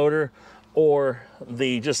thrust of the motor or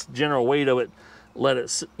the just general weight of it, let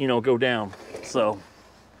it, you know, go down. So,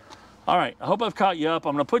 all right, I hope I've caught you up.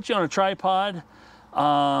 I'm gonna put you on a tripod.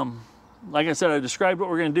 Like I said, I described what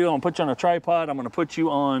we're gonna do. I'm gonna put you on a tripod. I'm gonna put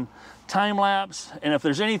you on time lapse. And if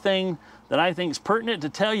there's anything that I think is pertinent to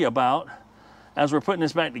tell you about as we're putting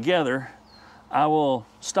this back together, I will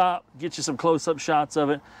stop, get you some close-up shots of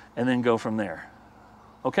it, and then go from there.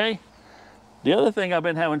 Okay? The other thing I've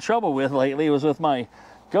been having trouble with lately was with my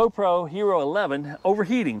GoPro Hero 11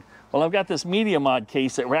 overheating. Well, I've got this media mod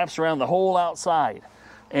case that wraps around the whole outside,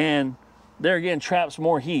 and there again traps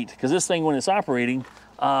more heat, because this thing, when it's operating,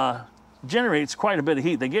 generates quite a bit of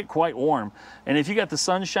heat. They get quite warm, and if you got the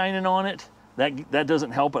sun shining on it, that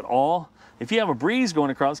doesn't help at all. If you have a breeze going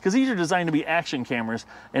across, because these are designed to be action cameras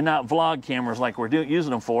and not vlog cameras like we're using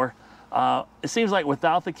them for, it seems like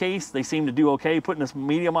without the case, they seem to do okay. Putting this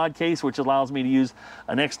media mod case, which allows me to use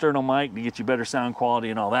an external mic to get you better sound quality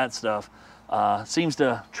and all that stuff, seems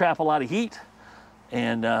to trap a lot of heat.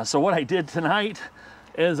 And so what I did tonight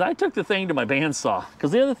is I took the thing to my bandsaw, because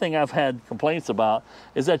the other thing I've had complaints about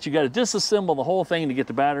is that you got to disassemble the whole thing to get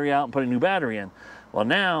the battery out and put a new battery in. Well,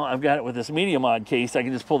 now I've got it with this media mod case. I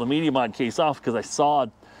can just pull the media mod case off, because I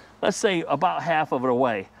sawed, let's say, about half of it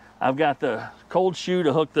away. I've got the cold shoe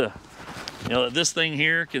to hook the, you know, this thing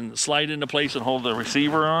here can slide into place and hold the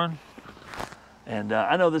receiver on. And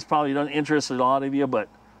I know this probably doesn't interest a lot of you, but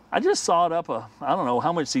I just sawed up I don't know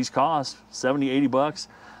how much these cost, 70, 80 bucks.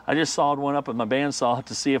 I just sawed one up with my bandsaw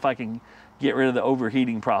to see if I can get rid of the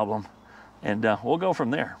overheating problem. And we'll go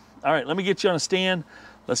from there. All right, let me get you on a stand.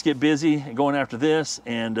 Let's get busy and going after this.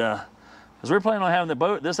 And because we're planning on having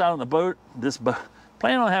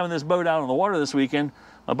planning on having this boat out on the water this weekend.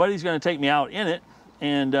 My buddy's gonna take me out in it.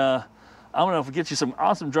 And I'm gonna get you some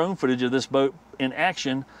awesome drone footage of this boat in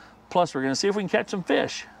action. Plus we're gonna see if we can catch some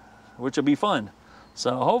fish, which will be fun.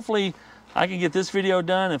 So hopefully I can get this video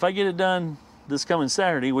done. If I get it done this coming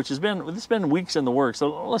Saturday, which it's been weeks in the works,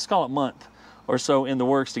 so let's call it a month or so in the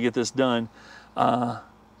works to get this done.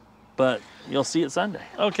 But you'll see it Sunday.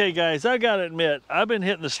 Okay guys, I gotta admit, I've been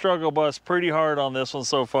hitting the struggle bus pretty hard on this one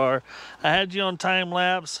so far. I had you on time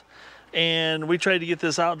lapse and we tried to get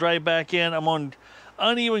this out drive back in. I'm on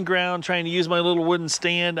uneven ground trying to use my little wooden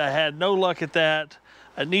stand. I had no luck at that.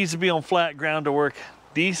 It needs to be on flat ground to work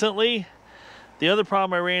decently. The other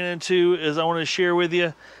problem I ran into is I want to share with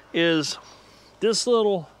you is this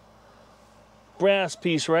little brass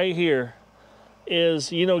piece right here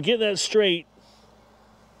is, you know, getting that straight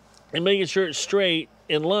and making sure it's straight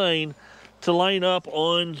in line to line up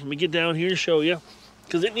on, let me get down here and show you,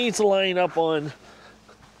 because it needs to line up on,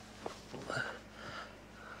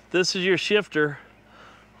 this is your shifter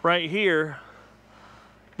right here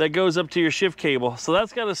that goes up to your shift cable. So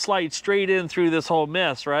that's got to slide straight in through this whole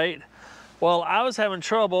mess, right? Well, I was having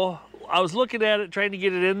trouble. I was looking at it, trying to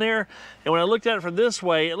get it in there, and when I looked at it from this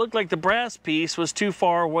way, it looked like the brass piece was too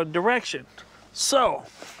far one direction. So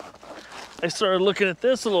I started looking at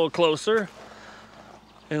this a little closer,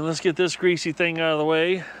 and let's get this greasy thing out of the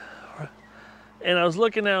way. And I was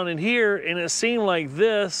looking down in here, and it seemed like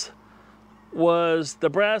this was, the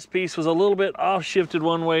brass piece was a little bit off shifted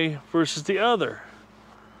one way versus the other.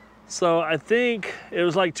 So I think it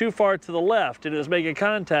was like too far to the left, and it was making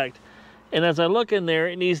contact. And as I look in there,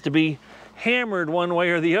 it needs to be hammered one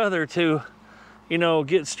way or the other to, you know,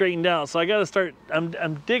 get straightened out. So I got to start,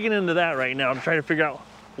 I'm digging into that right now to try to figure out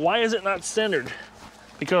why is it not centered?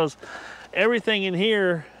 Because everything in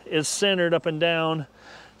here is centered up and down.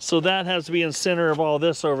 So that has to be in center of all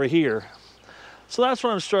this over here. So that's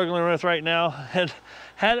what I'm struggling with right now.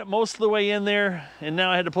 Had it most of the way in there, and now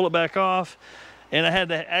I had to pull it back off. And I had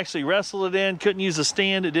to actually wrestle it in. Couldn't use the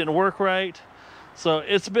stand, it didn't work right. So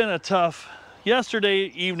it's been a tough,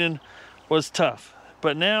 yesterday evening was tough.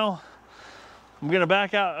 But now I'm gonna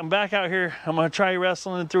back out, I'm back out here. I'm gonna try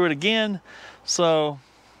wrestling through it again. So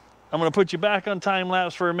I'm gonna put you back on time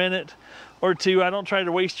lapse for a minute or two. I don't try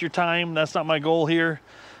to waste your time. That's not my goal here.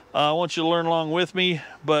 I want you to learn along with me,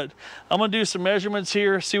 but I'm gonna do some measurements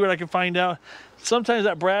here, see what I can find out. Sometimes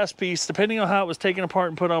that brass piece, depending on how it was taken apart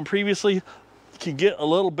and put on previously, can get a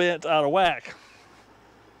little bit out of whack.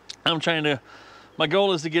 My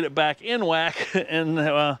goal is to get it back in whack, and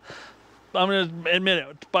I'm gonna admit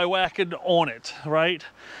it, by whacking on it, right?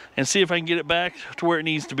 And see if I can get it back to where it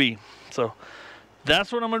needs to be. So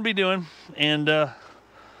that's what I'm gonna be doing, and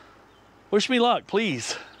wish me luck,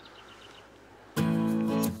 please.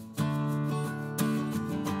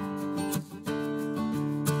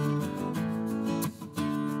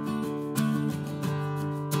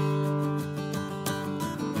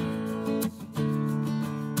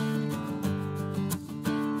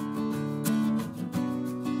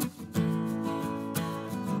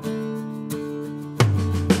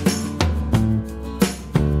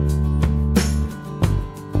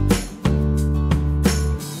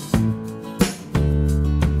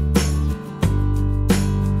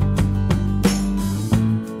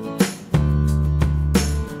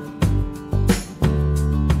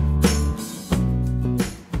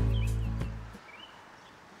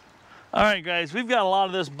 All right, guys, we've got a lot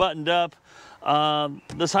of this buttoned up.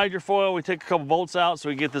 This hydrofoil, we take a couple bolts out so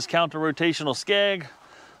we get this counter-rotational skag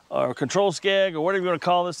or control skag or whatever you want to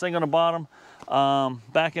call this thing on the bottom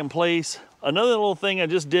back in place. Another little thing I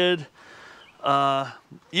just did,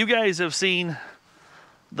 you guys have seen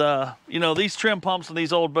these trim pumps on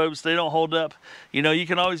these old boats, they don't hold up. You know, you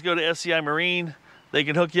can always go to SCI Marine. They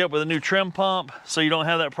can hook you up with a new trim pump so you don't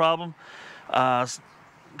have that problem.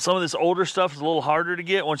 Some of this older stuff is a little harder to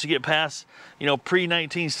get once you get past,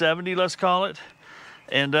 pre-1970, let's call it.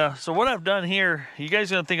 And so what I've done here, you guys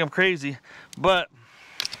are gonna think I'm crazy, but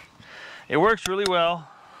it works really well,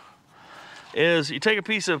 is you take a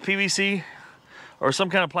piece of PVC or some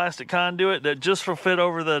kind of plastic conduit that just will fit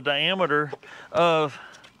over the diameter of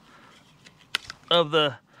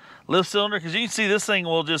the lift cylinder, because you can see this thing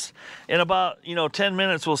will just, in about 10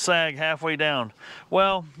 minutes, will sag halfway down.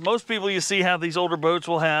 Well, most people you see have these older boats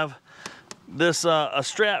will have this a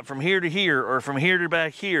strap from here to here or from here to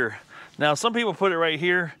back here Now, some people put it right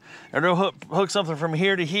here, or they'll hook something from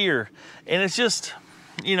here to here, and it's just,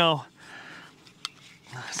 you know,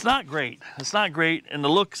 it's not great. It's not great, and the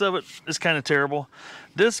looks of it is kind of terrible.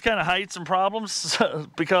 This kind of hides some problems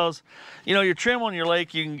because, you know, your trim on your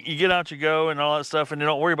lake, you get out, you go, and all that stuff, and you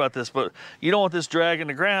don't worry about this, but you don't want this dragging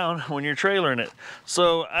the ground when you're trailering it.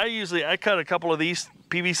 So I cut a couple of these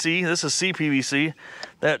PVC, this is CPVC,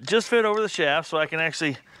 that just fit over the shaft, so I can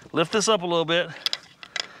actually lift this up a little bit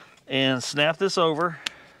and snap this over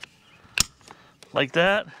like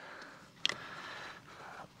that.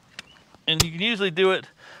 And you can usually do it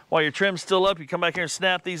while your trim's still up. You come back here and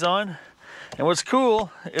snap these on. And what's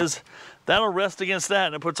cool is that'll rest against that,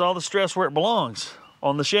 and it puts all the stress where it belongs,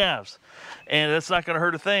 on the shafts. And that's not gonna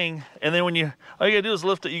hurt a thing. And then all you gotta do is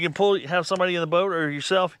lift it. You can pull, have somebody in the boat or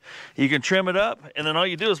yourself, you can trim it up, and then all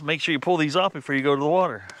you do is make sure you pull these off before you go to the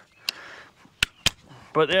water.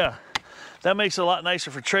 But yeah, that makes it a lot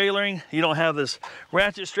nicer for trailering. You don't have this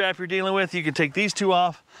ratchet strap you're dealing with. You can take these two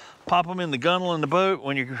off, pop them in the gunnel in the boat.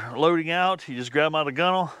 When you're loading out, you just grab them out of the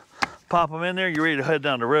gunnel, pop them in there, you're ready to head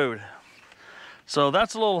down the road. So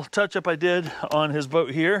that's a little touch-up I did on his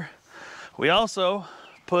boat here. We also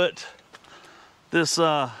put this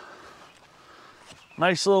nice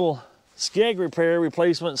little skeg repair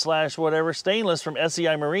replacement slash whatever stainless from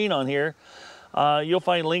SEI Marine on here. You'll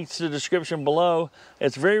find links to the description below.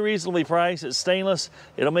 It's very reasonably priced. It's stainless.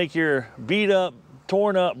 It'll make your beat up,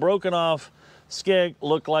 torn up, broken off skeg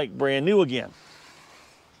look like brand new again.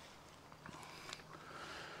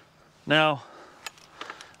 Now,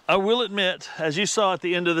 I will admit, as you saw at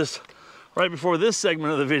the end of this, right before this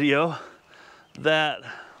segment of the video, that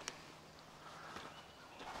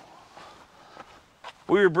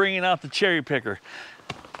we were bringing out the cherry picker.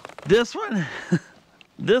 This one,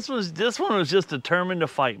 this one was just determined to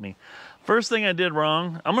fight me. First thing I did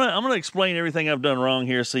wrong, I'm gonna explain everything I've done wrong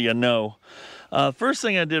here so you know. First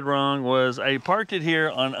thing I did wrong was I parked it here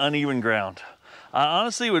on uneven ground.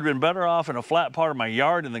 Honestly, it would have been better off in a flat part of my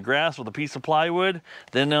yard in the grass with a piece of plywood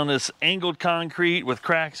than on this angled concrete with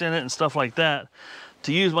cracks in it and stuff like that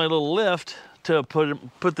to use my little lift to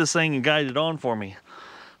put this thing and guide it on for me.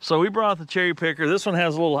 So we brought the cherry picker. This one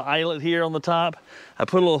has a little eyelet here on the top. I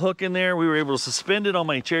put a little hook in there. We were able to suspend it on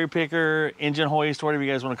my cherry picker, engine hoist, whatever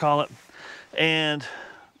you guys want to call it. And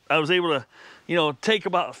I was able to, you know, take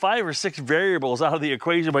about 5 or 6 variables out of the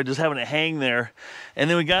equation by just having it hang there. And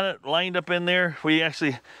then we got it lined up in there. We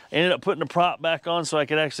actually ended up putting the prop back on so I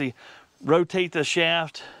could actually rotate the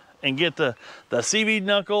shaft and get the CV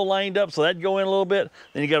knuckle lined up, so that'd go in a little bit.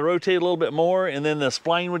 Then you got to rotate a little bit more, and then the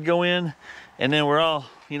spline would go in, and then we're all,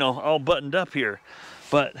 you know, all buttoned up here.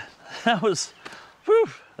 But that was, whew,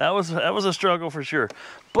 that was a struggle for sure.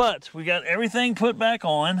 But we got everything put back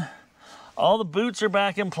on. All the boots are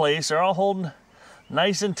back in place. They're all holding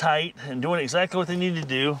nice and tight and doing exactly what they need to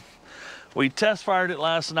do. We test fired it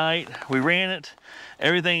last night. We ran it,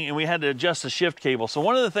 everything, and we had to adjust the shift cable. So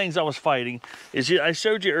one of the things I was fighting is, I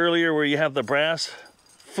showed you earlier where you have the brass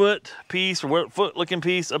foot piece, or foot looking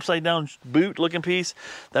piece, upside down boot looking piece.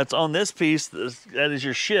 That's on this piece, that is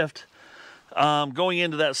your shift going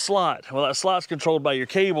into that slot. Well, that slot's controlled by your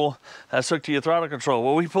cable that's hooked to your throttle control.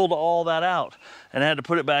 Well, we pulled all that out and had to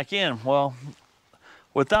put it back in. Well,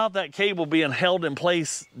 without that cable being held in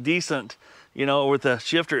place decent, you know, with the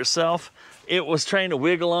shifter itself, it was trying to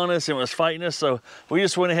wiggle on us and it was fighting us. So we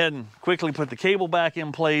just went ahead and quickly put the cable back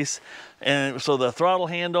in place, and so the throttle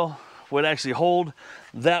handle would actually hold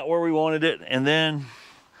that where we wanted it, and then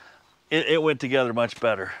it went together much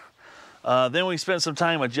better. Then we spent some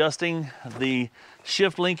time adjusting the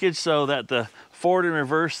shift linkage so that the forward and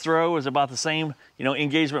reverse throw is about the same, you know,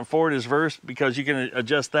 engagement forward is reverse, because you can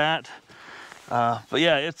adjust that. But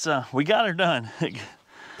yeah, it's we got her done.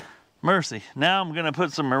 Mercy. Now I'm gonna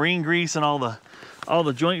put some marine grease in all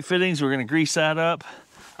the joint fittings. We're gonna grease that up.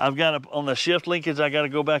 I've got on the shift linkage, I got to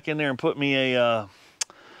go back in there and put me a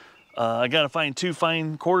I got to find 2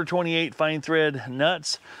 fine ⅛/28 fine thread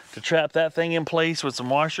nuts to trap that thing in place with some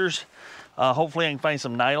washers. Hopefully I can find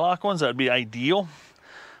some nylock ones. That'd be ideal.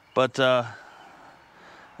 But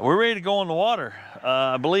we're ready to go in the water.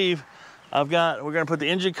 I believe we're gonna put the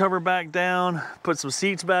engine cover back down, put some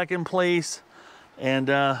seats back in place, and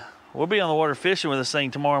we'll be on the water fishing with this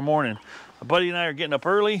thing tomorrow morning. My buddy and I are getting up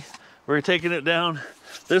early. We're taking it down.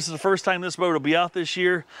 This is the first time this boat will be out this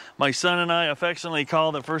year. My son and I affectionately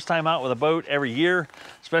call the first time out with a boat every year,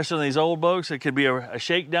 especially in these old boats. It could be a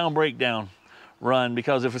shakedown, breakdown run,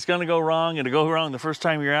 because if it's gonna go wrong, it'll go wrong the first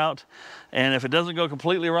time you're out. And if it doesn't go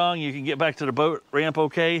completely wrong, you can get back to the boat ramp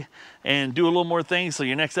okay and do a little more things, so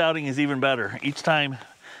your next outing is even better. Each time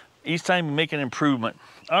you make an improvement.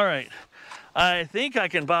 All right, I think I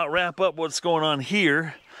can about wrap up what's going on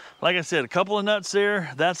here. Like I said, a couple of nuts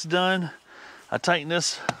there, that's done. I tighten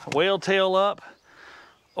this whale tail up,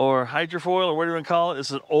 or hydrofoil, or whatever you want to call it. This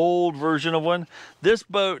is an old version of one. This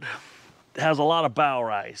boat has a lot of bow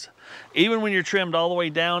rise. Even when you're trimmed all the way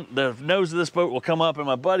down, the nose of this boat will come up, and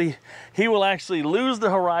my buddy, he will actually lose the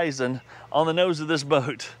horizon on the nose of this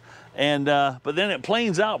boat. And but then it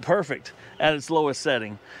planes out perfect at its lowest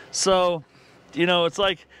setting. So, you know, it's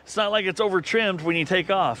not like it's over trimmed when you take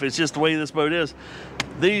off. It's just the way this boat is.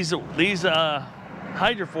 These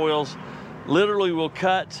hydrofoils literally will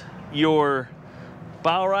cut your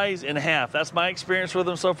bow rise in half. That's my experience with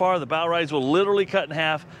them so far. The bow rise will literally cut in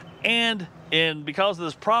half, and because of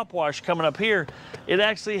this prop wash coming up here, it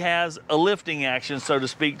actually has a lifting action, so to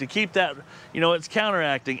speak, to keep that, you know, it's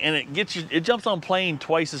counteracting, and it jumps on plane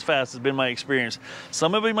twice as fast, has been my experience.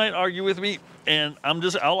 Some of you might argue with me, and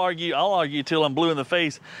I'll argue till I'm blue in the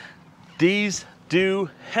face. These do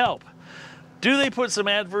help. Do they put some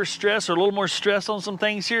adverse stress or a little more stress on some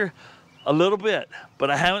things here? A little bit,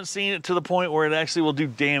 but I haven't seen it to the point where it actually will do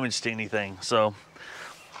damage to anything. So,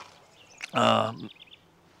 I'm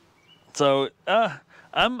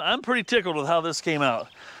pretty tickled with how this came out.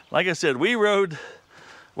 Like I said, we were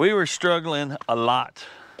struggling a lot.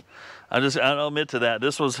 I'll admit to that.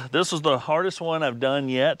 This was the hardest one I've done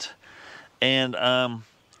yet, and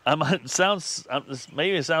maybe it sounds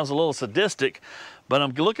a little sadistic, but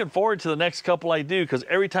I'm looking forward to the next couple I do, because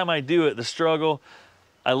every time I do it, the struggle,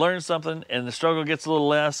 I learn something, and the struggle gets a little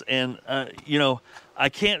less. And you know, I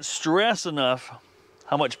can't stress enough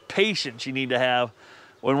how much patience you need to have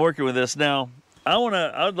when working with this. Now,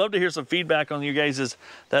 I'd love to hear some feedback on you guys'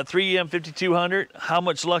 that 3EM 5200, how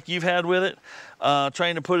much luck you've had with it,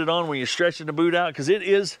 trying to put it on when you're stretching the boot out, because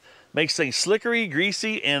it makes things slickery,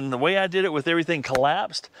 greasy, and the way I did it with everything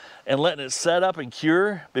collapsed and letting it set up and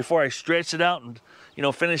cure before I stretched it out and, you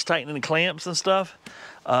know, finish tightening the clamps and stuff,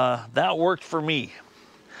 that worked for me.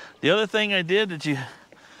 The other thing I did that you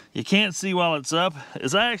can't see while it's up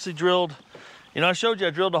is I actually drilled, you know, I showed you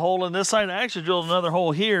I drilled a hole in this side. I actually drilled another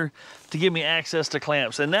hole here to give me access to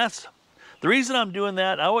clamps. And that's the reason I'm doing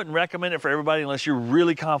that. I wouldn't recommend it for everybody unless you're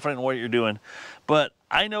really confident in what you're doing. But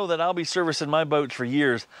I know that I'll be servicing my boats for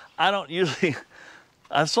years. I've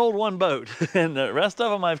sold one boat and the rest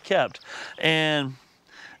of them I've kept. And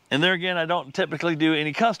there again, I don't typically do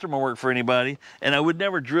any customer work for anybody. And I would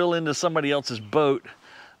never drill into somebody else's boat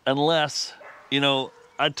unless, you know,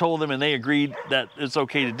 I told them and they agreed that it's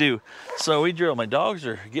okay to do. So we drilled. My dogs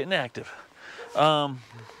are getting active. So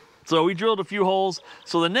we drilled a few holes.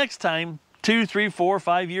 So the next time, 2, 3, 4,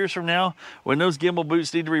 5 years from now, when those gimbal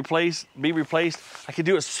boots need to be replaced, I can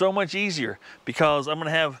do it so much easier, because I'm gonna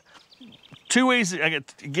have two ways. I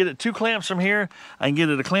get it 2 clamps from here. I can get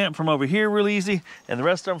it a clamp from over here real easy, and the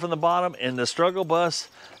rest of them from the bottom, and the struggle bus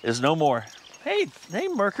is no more. Hey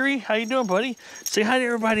Mercury, how you doing, buddy? Say hi to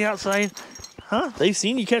everybody outside. Huh? They've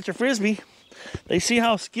seen you catch a Frisbee. They see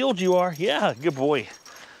how skilled you are. Yeah, good boy.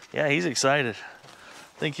 Yeah, he's excited.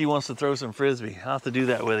 I think he wants to throw some Frisbee. I'll have to do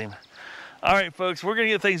that with him. All right, folks, we're gonna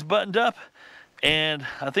get things buttoned up, and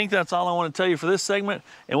I think that's all I want to tell you for this segment,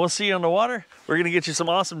 and we'll see you on the water. We're gonna get you some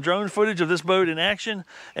awesome drone footage of this boat in action,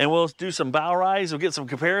 and we'll do some bow rise. We'll get some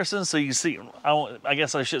comparisons so you can see. I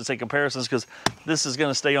guess I shouldn't say comparisons, because this is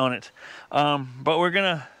gonna stay on it. But we're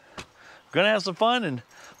gonna have some fun and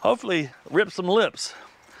hopefully rip some lips.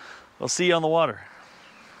 We'll see you on the water.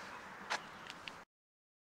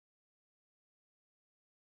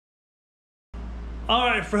 All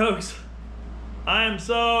right, folks, I am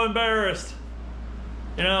so embarrassed.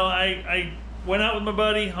 You know, I went out with my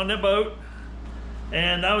buddy on that boat,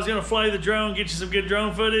 and I was gonna fly the drone, get you some good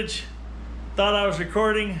drone footage. Thought I was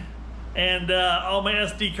recording, and all my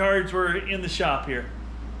SD cards were in the shop here.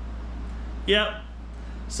 Yep,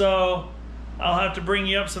 so I'll have to bring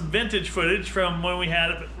you up some vintage footage from when we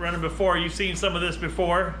had it running before. You've seen some of this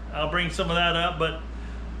before. I'll bring some of that up, but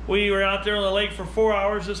we were out there on the lake for 4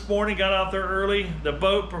 hours this morning, got out there early. The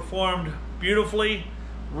boat performed beautifully,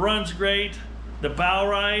 runs great. The bow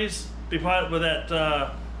rise, with that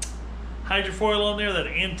hydrofoil on there,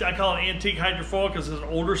 I call it antique hydrofoil because it's an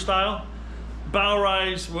older style. Bow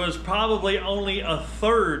rise was probably only a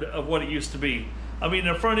third of what it used to be. I mean,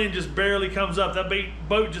 the front end just barely comes up. That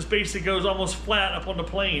boat just basically goes almost flat up on the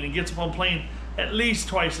plane and gets up on plane at least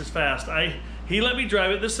twice as fast. He let me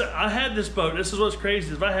drive it. I had this boat. This is what's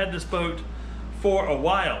crazy, is I had this boat for a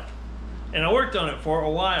while, and I worked on it for a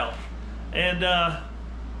while. And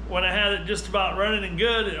when I had it just about running and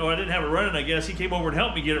good, or I didn't have it running, I guess, he came over and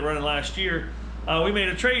helped me get it running last year. We made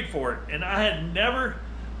a trade for it, and I had never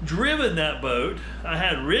driven that boat. I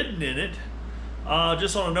had ridden in it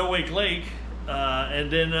just on a no-wake lake,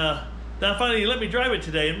 And then finally he let me drive it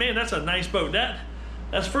today. And man, that's a nice boat.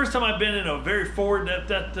 That's the first time I've been in a very forward,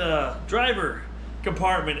 that driver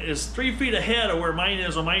compartment is 3 feet ahead of where mine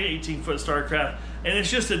is on my 18-foot Starcraft. And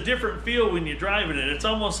it's just a different feel when you're driving it. It's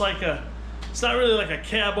almost like it's not really like a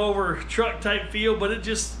cab over truck type feel, but it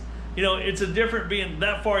just, you know, it's a different being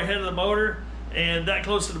that far ahead of the motor and that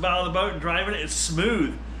close to the bow of the boat and driving it. It's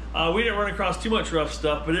smooth. We didn't run across too much rough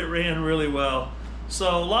stuff, but it ran really well.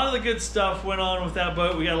 So a lot of the good stuff went on with that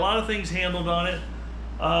boat. We got a lot of things handled on it.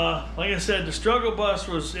 Like I said, the struggle bus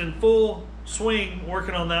was in full swing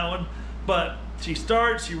working on that one, but she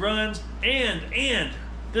starts, she runs, and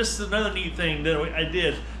this is another neat thing that I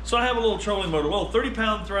did. So I have a little trolling motor, a little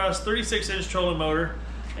 30-pound thrust, 36-inch trolling motor,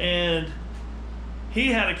 and he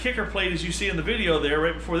had a kicker plate, as you see in the video there,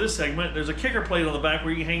 right before this segment. There's a kicker plate on the back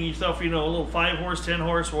where you can hang yourself, you know, a little 5-horse,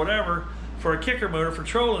 10-horse, whatever, for a kicker motor for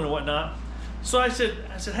trolling and whatnot. So I said,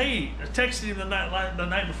 hey, I texted him the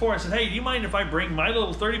night before. I said, hey, do you mind if I bring my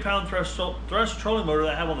little 30-pound thrust trolling motor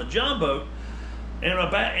that I have on the John boat and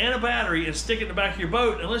a battery and stick it in the back of your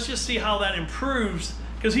boat, and let's just see how that improves,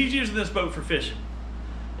 because he's using this boat for fishing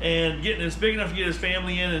and it's big enough to get his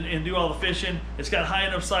family in and do all the fishing. It's got high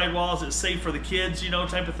enough sidewalls, it's safe for the kids, you know,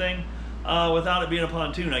 type of thing, without it being a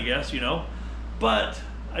pontoon, I guess, you know. But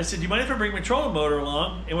I said, do you mind if I bring my trolling motor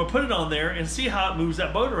along and we'll put it on there and see how it moves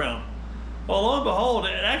that boat around? Well, lo and behold,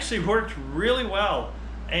 it actually worked really well.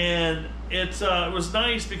 And it was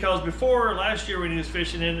nice because before, last year when he was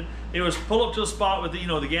fishing in, it was pull up to a spot with the, you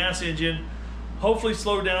know, the gas engine, hopefully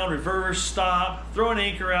slow down, reverse, stop, throw an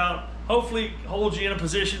anchor out, hopefully hold you in a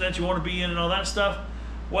position that you want to be in and all that stuff.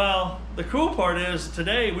 Well, the cool part is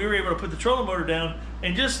today we were able to put the trolling motor down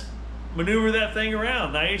and just maneuver that thing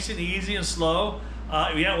around nice and easy and slow.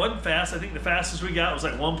 Yeah, it wasn't fast. I think the fastest we got was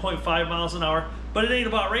like 1.5 miles an hour, but it ain't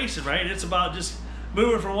about racing, right? It's about just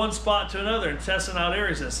moving from one spot to another and testing out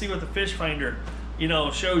areas and see what the fish finder, you know,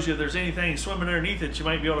 shows you. If there's anything swimming underneath it, you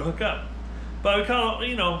might be able to hook up. But we caught,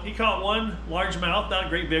 you know, he caught one largemouth, not a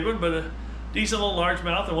great big one, but a decent little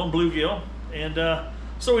largemouth and one bluegill. And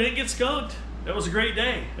so we didn't get skunked. It was a great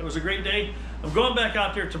day. It was a great day. I'm going back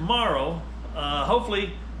out there tomorrow.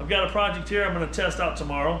 Hopefully, I've got a project here I'm going to test out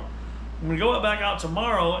tomorrow. I'm going to go back out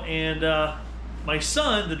tomorrow, and my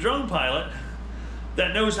son, the drone pilot,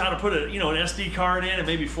 that knows how to put a, you know, an SD card in and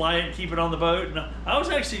maybe fly it and keep it on the boat. And I was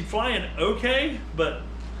actually flying okay, but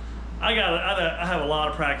I have a lot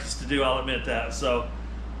of practice to do, I'll admit that. So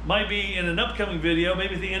might be in an upcoming video,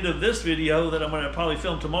 maybe at the end of this video that I'm going to probably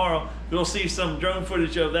film tomorrow, you'll see some drone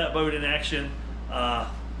footage of that boat in action. Yeah,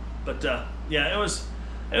 it was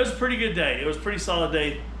a pretty good day. It was a pretty solid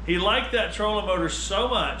day. He liked that trolling motor so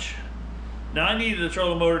much. Now I needed a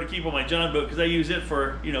trolling motor to keep on my John boat because I use it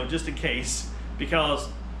for, you know, just in case, because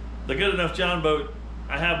the good enough John boat,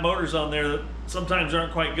 I have motors on there that sometimes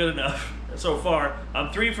aren't quite good enough. So far,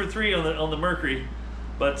 I'm 3 for 3 on the Mercury,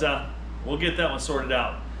 but we'll get that one sorted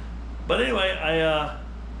out. But anyway,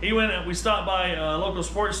 he went and we stopped by a local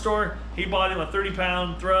sports store. He bought him a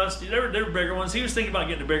 30-pound thrust. There were bigger ones. He was thinking about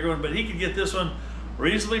getting a bigger one, but he could get this one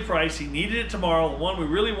reasonably priced. He needed it tomorrow. The one we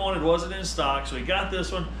really wanted wasn't in stock, so he got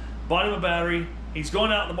this one, bought him a battery. He's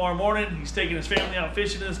going out tomorrow morning. He's taking his family out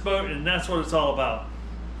fishing in this boat, and that's what it's all about.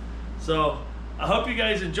 So I hope you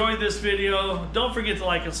guys enjoyed this video. Don't forget to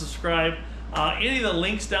like and subscribe. Any of the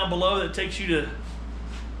links down below that takes you to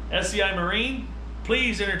SCI Marine,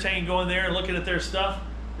 please entertain going there and looking at their stuff.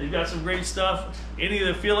 They've got some great stuff. Any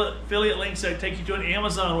of the affiliate links that take you to an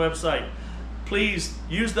Amazon website, please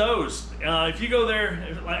use those. If you go there,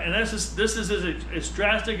 and this is as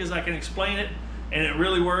drastic as I can explain it, and it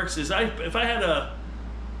really works, is if I had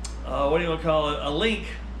what do you want to call it, a link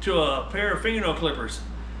to a pair of fingernail clippers,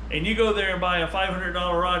 and you go there and buy a $500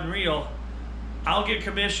 rod and reel, I'll get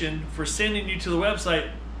commission for sending you to the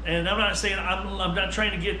website. And I'm not saying, I'm not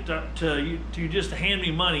trying to get to just to hand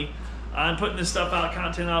me money. I'm putting this stuff out,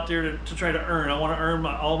 content out there to try to earn. I want to earn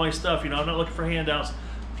all my stuff, you know, I'm not looking for handouts,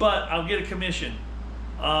 but I'll get a commission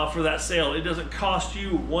for that sale. It doesn't cost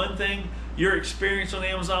you one thing. Your experience on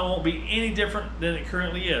Amazon won't be any different than it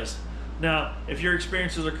currently is. Now, if your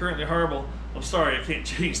experiences are currently horrible, I'm sorry, I can't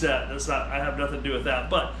change that. I have nothing to do with that,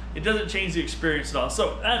 but it doesn't change the experience at all.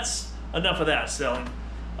 So that's enough of that selling.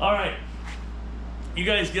 All right, you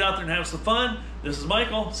guys get out there and have some fun. This is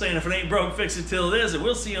Michael saying, if it ain't broke, fix it till it is, and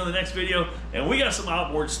we'll see you on the next video. And we got some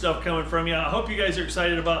outboard stuff coming from you. I hope you guys are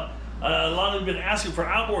excited about, a lot of you have been asking for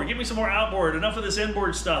outboard. Give me some more outboard. Enough of this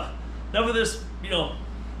inboard stuff. Enough of this, you know,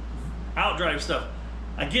 outdrive stuff.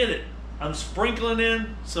 I get it. I'm sprinkling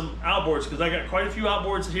in some outboards because I got quite a few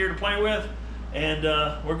outboards here to play with, and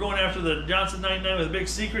we're going after the Johnson 99 with the big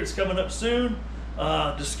secrets coming up soon.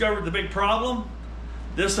 discovered the big problem.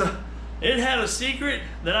 This, it had a secret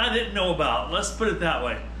that I didn't know about. Let's put it that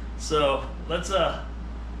way. So let's,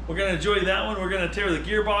 we're gonna enjoy that one. We're gonna tear the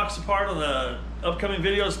gearbox apart on the upcoming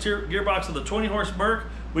videos. Gearbox of the 20 horse Merc.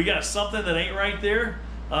 We got something that ain't right there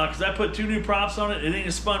because I put 2 new props on it. It ain't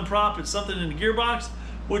a spun prop, it's something in the gearbox,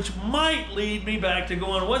 which might lead me back to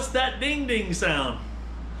going, what's that ding ding sound?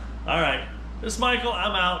 All right, this is Michael,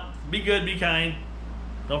 I'm out. Be good, be kind.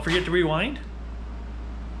 Don't forget to rewind.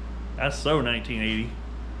 That's so 1980.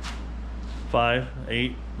 5,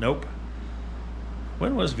 8, nope.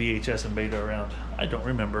 When was VHS and beta around? I don't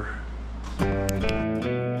remember.